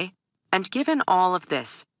single day. And given all of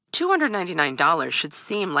this, $299 should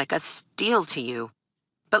seem like a steal to you.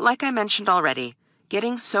 But like I mentioned already,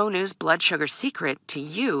 getting Sonu's blood sugar secret to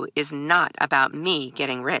you is not about me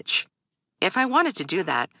getting rich. If I wanted to do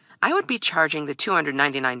that, I would be charging the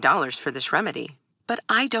 $299 for this remedy. But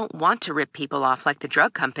I don't want to rip people off like the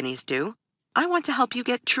drug companies do. I want to help you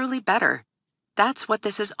get truly better. That's what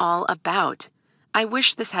this is all about. I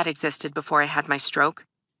wish this had existed before I had my stroke.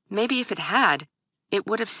 Maybe if it had, it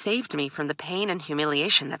would have saved me from the pain and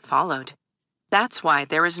humiliation that followed. That's why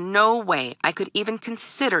there is no way I could even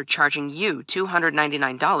consider charging you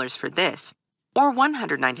 $299 for this, or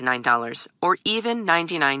 $199, or even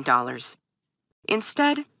 $99.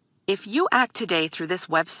 Instead, if you act today through this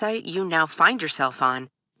website you now find yourself on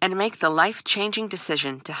and make the life-changing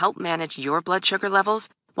decision to help manage your blood sugar levels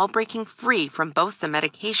while breaking free from both the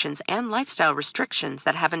medications and lifestyle restrictions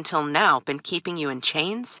that have until now been keeping you in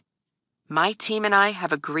chains, my team and I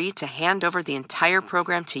have agreed to hand over the entire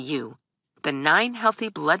program to you. The 9 healthy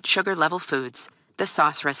blood sugar level foods, the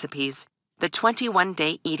sauce recipes, the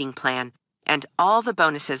 21-day eating plan, and all the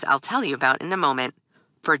bonuses I'll tell you about in a moment,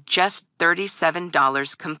 for just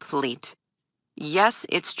 $37 complete. Yes,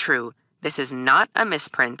 it's true. This is not a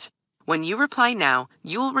misprint. When you reply now,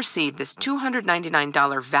 you will receive this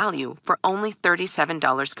 $299 value for only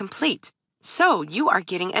 $37 complete. So you are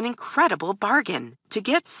getting an incredible bargain. To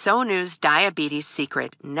get Sonu's Diabetes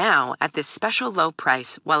Secret now at this special low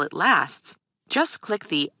price while it lasts, just click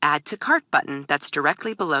the Add to Cart button that's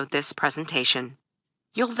directly below this presentation.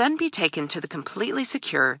 You'll then be taken to the completely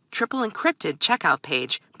secure, triple encrypted checkout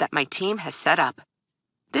page that my team has set up.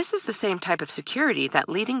 This is the same type of security that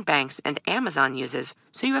leading banks and Amazon uses,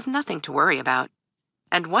 so you have nothing to worry about.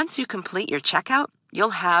 And once you complete your checkout,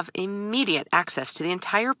 you'll have immediate access to the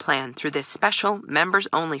entire plan through this special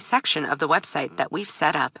members-only section of the website that we've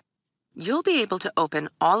set up. You'll be able to open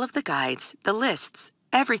all of the guides, the lists,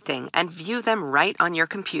 everything, and view them right on your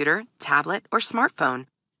computer, tablet, or smartphone,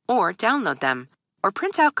 or download them, or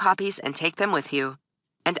print out copies and take them with you.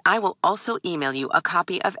 And I will also email you a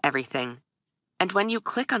copy of everything. And when you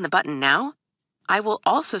click on the button now, I will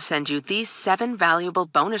also send you these 7 valuable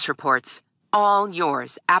bonus reports, all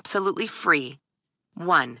yours, absolutely free.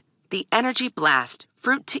 1. The Energy Blast,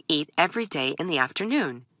 fruit to eat every day in the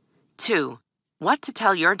afternoon. 2. What to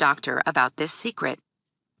tell your doctor about this secret.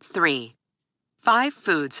 3. 5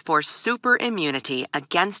 foods for super immunity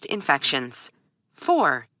against infections.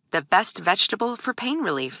 4. The best vegetable for pain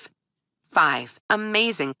relief. 5.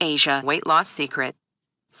 Amazing Asia weight loss secret.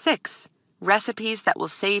 6. Recipes that will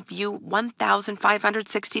save you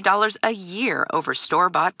 $1,560 a year over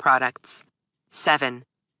store-bought products. 7.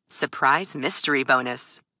 Surprise mystery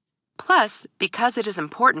bonus. Plus, because it is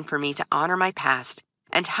important for me to honor my past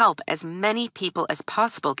and help as many people as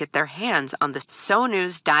possible get their hands on the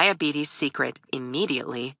Sonu's Diabetes Secret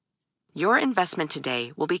immediately, your investment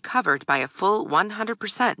today will be covered by a full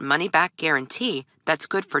 100% money-back guarantee that's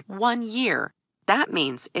good for 1 year. That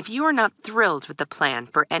means if you are not thrilled with the plan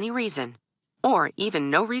for any reason, or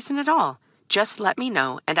even no reason at all, just let me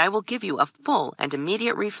know and I will give you a full and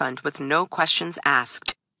immediate refund with no questions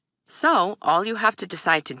asked. So, all you have to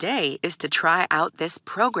decide today is to try out this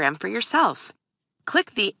program for yourself.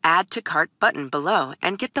 Click the Add to Cart button below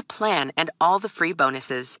and get the plan and all the free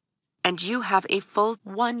bonuses. And you have a full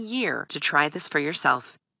 1 year to try this for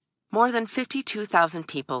yourself. More than 52,000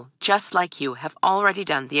 people just like you have already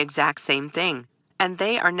done the exact same thing, and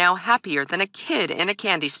they are now happier than a kid in a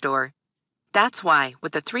candy store. That's why,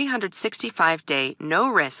 with the 365-day,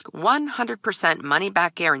 no-risk, 100%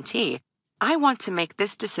 money-back guarantee, I want to make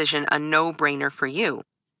this decision a no-brainer for you.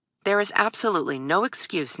 There is absolutely no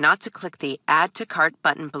excuse not to click the Add to Cart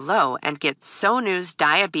button below and get Sonu's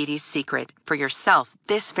Diabetes Secret for yourself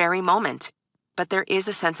this very moment. But there is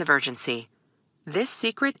a sense of urgency. This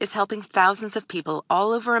secret is helping thousands of people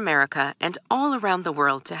all over America and all around the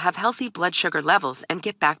world to have healthy blood sugar levels and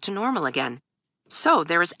get back to normal again. So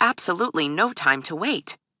there is absolutely no time to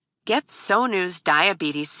wait. Get Sonu's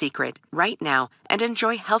Diabetes Secret right now and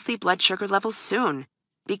enjoy healthy blood sugar levels soon.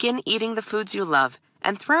 Begin eating the foods you love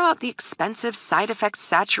and throw out the expensive side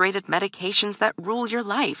effects-saturated medications that rule your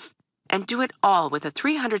life. And do it all with a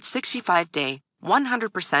 365-day,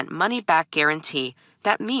 100% money-back guarantee.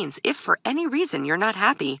 That means if for any reason you're not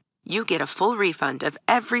happy, you get a full refund of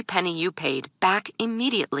every penny you paid back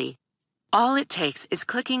immediately. All it takes is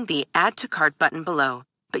clicking the Add to Cart button below,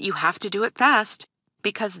 but you have to do it fast,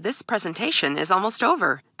 because this presentation is almost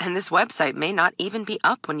over, and this website may not even be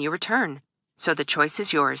up when you return. So the choice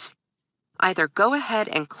is yours. Either go ahead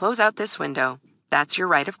and close out this window, that's your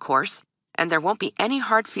right of course, and there won't be any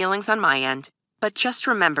hard feelings on my end, but just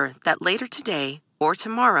remember that later today, or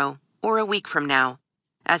tomorrow, or a week from now,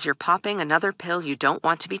 as you're popping another pill you don't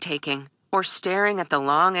want to be taking, or staring at the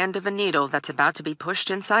long end of a needle that's about to be pushed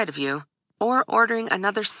inside of you, or ordering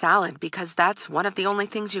another salad because that's one of the only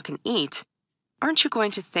things you can eat, aren't you going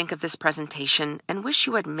to think of this presentation and wish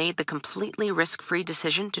you had made the completely risk-free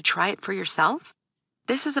decision to try it for yourself?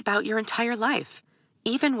 This is about your entire life.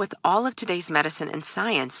 Even with all of today's medicine and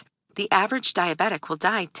science, the average diabetic will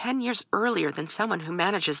die 10 years earlier than someone who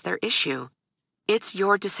manages their issue. It's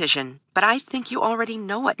your decision, but I think you already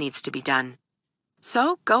know what needs to be done.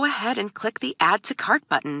 So go ahead and click the Add to Cart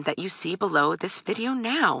button that you see below this video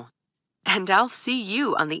now. And I'll see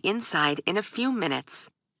you on the inside in a few minutes.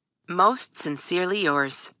 Most sincerely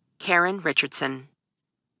yours, Karen Richardson.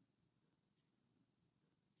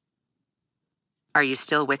 Are you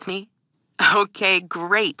still with me? Okay,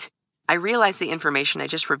 great. I realize the information I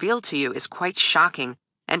just revealed to you is quite shocking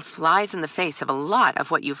and flies in the face of a lot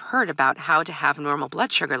of what you've heard about how to have normal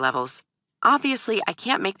blood sugar levels. Obviously, I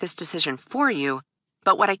can't make this decision for you,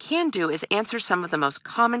 but what I can do is answer some of the most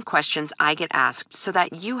common questions I get asked so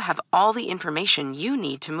that you have all the information you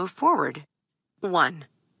need to move forward. 1.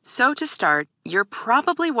 So to start, you're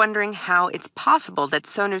probably wondering how it's possible that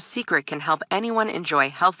Sonu's Secret can help anyone enjoy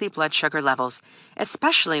healthy blood sugar levels,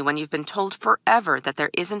 especially when you've been told forever that there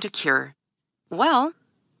isn't a cure. Well,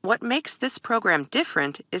 What makes this program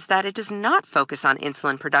different is that it does not focus on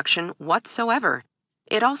insulin production whatsoever.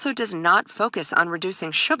 It also does not focus on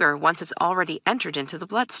reducing sugar once it's already entered into the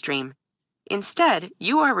bloodstream. Instead,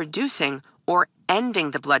 you are reducing or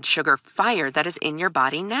ending the blood sugar fire that is in your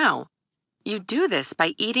body now. You do this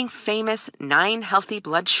by eating famous 9 healthy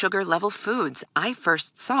blood sugar level foods I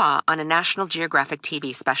first saw on a National Geographic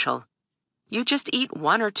TV special. You just eat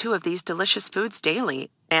 1 or 2 of these delicious foods daily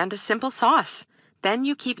and a simple sauce. Then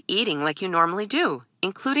you keep eating like you normally do,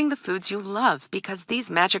 including the foods you love, because these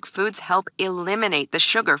magic foods help eliminate the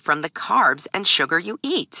sugar from the carbs and sugar you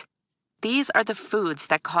eat. These are the foods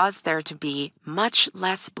that cause there to be much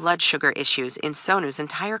less blood sugar issues in Sonu's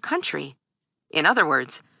entire country. In other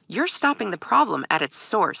words, you're stopping the problem at its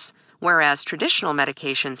source, whereas traditional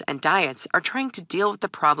medications and diets are trying to deal with the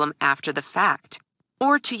problem after the fact.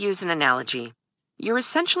 Or to use an analogy, you're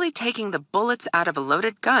essentially taking the bullets out of a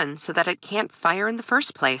loaded gun so that it can't fire in the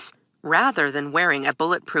first place, rather than wearing a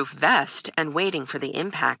bulletproof vest and waiting for the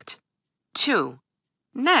impact. 2.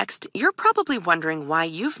 Next, you're probably wondering why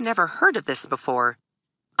you've never heard of this before.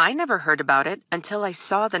 I never heard about it until I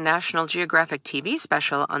saw the National Geographic TV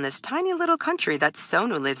special on this tiny little country that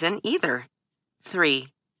Sonu lives in either. 3.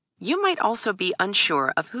 You might also be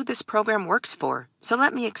unsure of who this program works for, so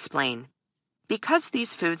let me explain. Because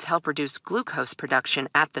these foods help reduce glucose production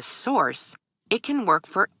at the source, it can work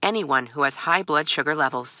for anyone who has high blood sugar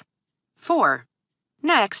levels. 4.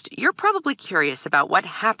 Next, you're probably curious about what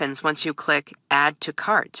happens once you click Add to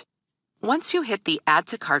Cart. Once you hit the Add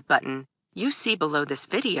to Cart button you see below this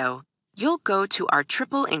video, you'll go to our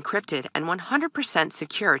triple encrypted and 100%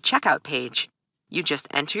 secure checkout page. You just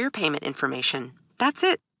enter your payment information. That's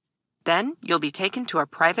it. Then you'll be taken to our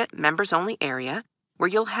private members-only area where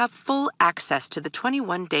you'll have full access to the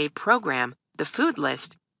 21-day program, the food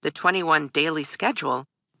list, the 21 daily schedule,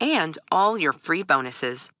 and all your free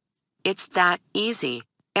bonuses. It's that easy,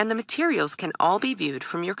 and the materials can all be viewed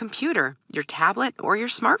from your computer, your tablet, or your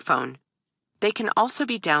smartphone. They can also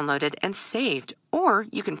be downloaded and saved, or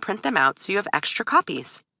you can print them out so you have extra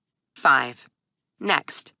copies. 5.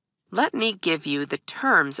 Next, let me give you the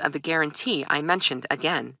terms of the guarantee I mentioned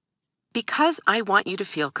again. Because I want you to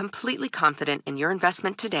feel completely confident in your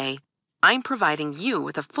investment today, I'm providing you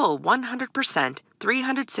with a full 100%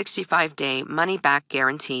 365-day money-back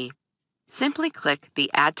guarantee. Simply click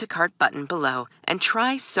the Add to Cart button below and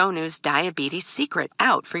try Sonu's Diabetes Secret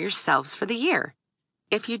out for yourselves for the year.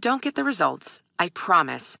 If you don't get the results, I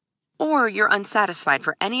promise, or you're unsatisfied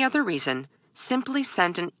for any other reason, simply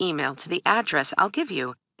send an email to the address I'll give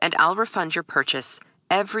you, and I'll refund your purchase,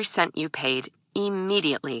 every cent you paid,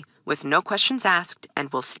 immediately, with no questions asked, and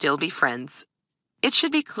we'll still be friends. It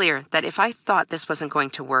should be clear that if I thought this wasn't going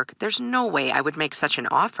to work, there's no way I would make such an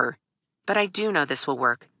offer. But I do know this will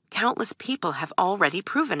work. Countless people have already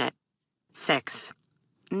proven it. 6.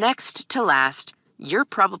 Next to last, you're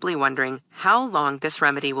probably wondering how long this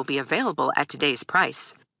remedy will be available at today's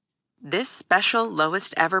price. This special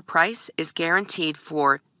lowest ever price is guaranteed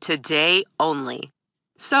for today only.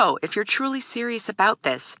 So if you're truly serious about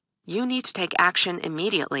this, you need to take action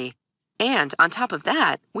immediately. And on top of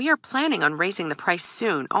that, we are planning on raising the price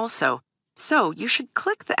soon also. So you should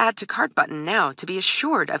click the Add to Cart button now to be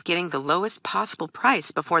assured of getting the lowest possible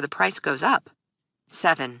price before the price goes up.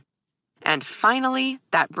 7. And finally,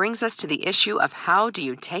 that brings us to the issue of how do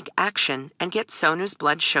you take action and get Sonu's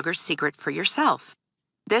blood sugar secret for yourself.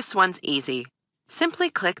 This one's easy.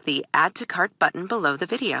 Simply click the Add to Cart button below the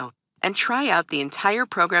video and try out the entire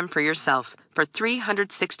program for yourself for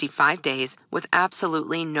 365 days with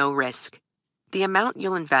absolutely no risk. The amount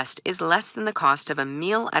you'll invest is less than the cost of a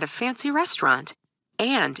meal at a fancy restaurant.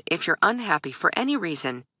 And if you're unhappy for any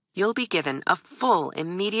reason, you'll be given a full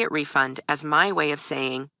immediate refund as my way of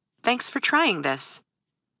saying, thanks for trying this.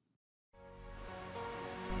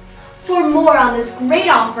 For more on this great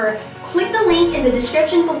offer, click the link in the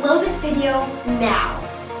description below this video now.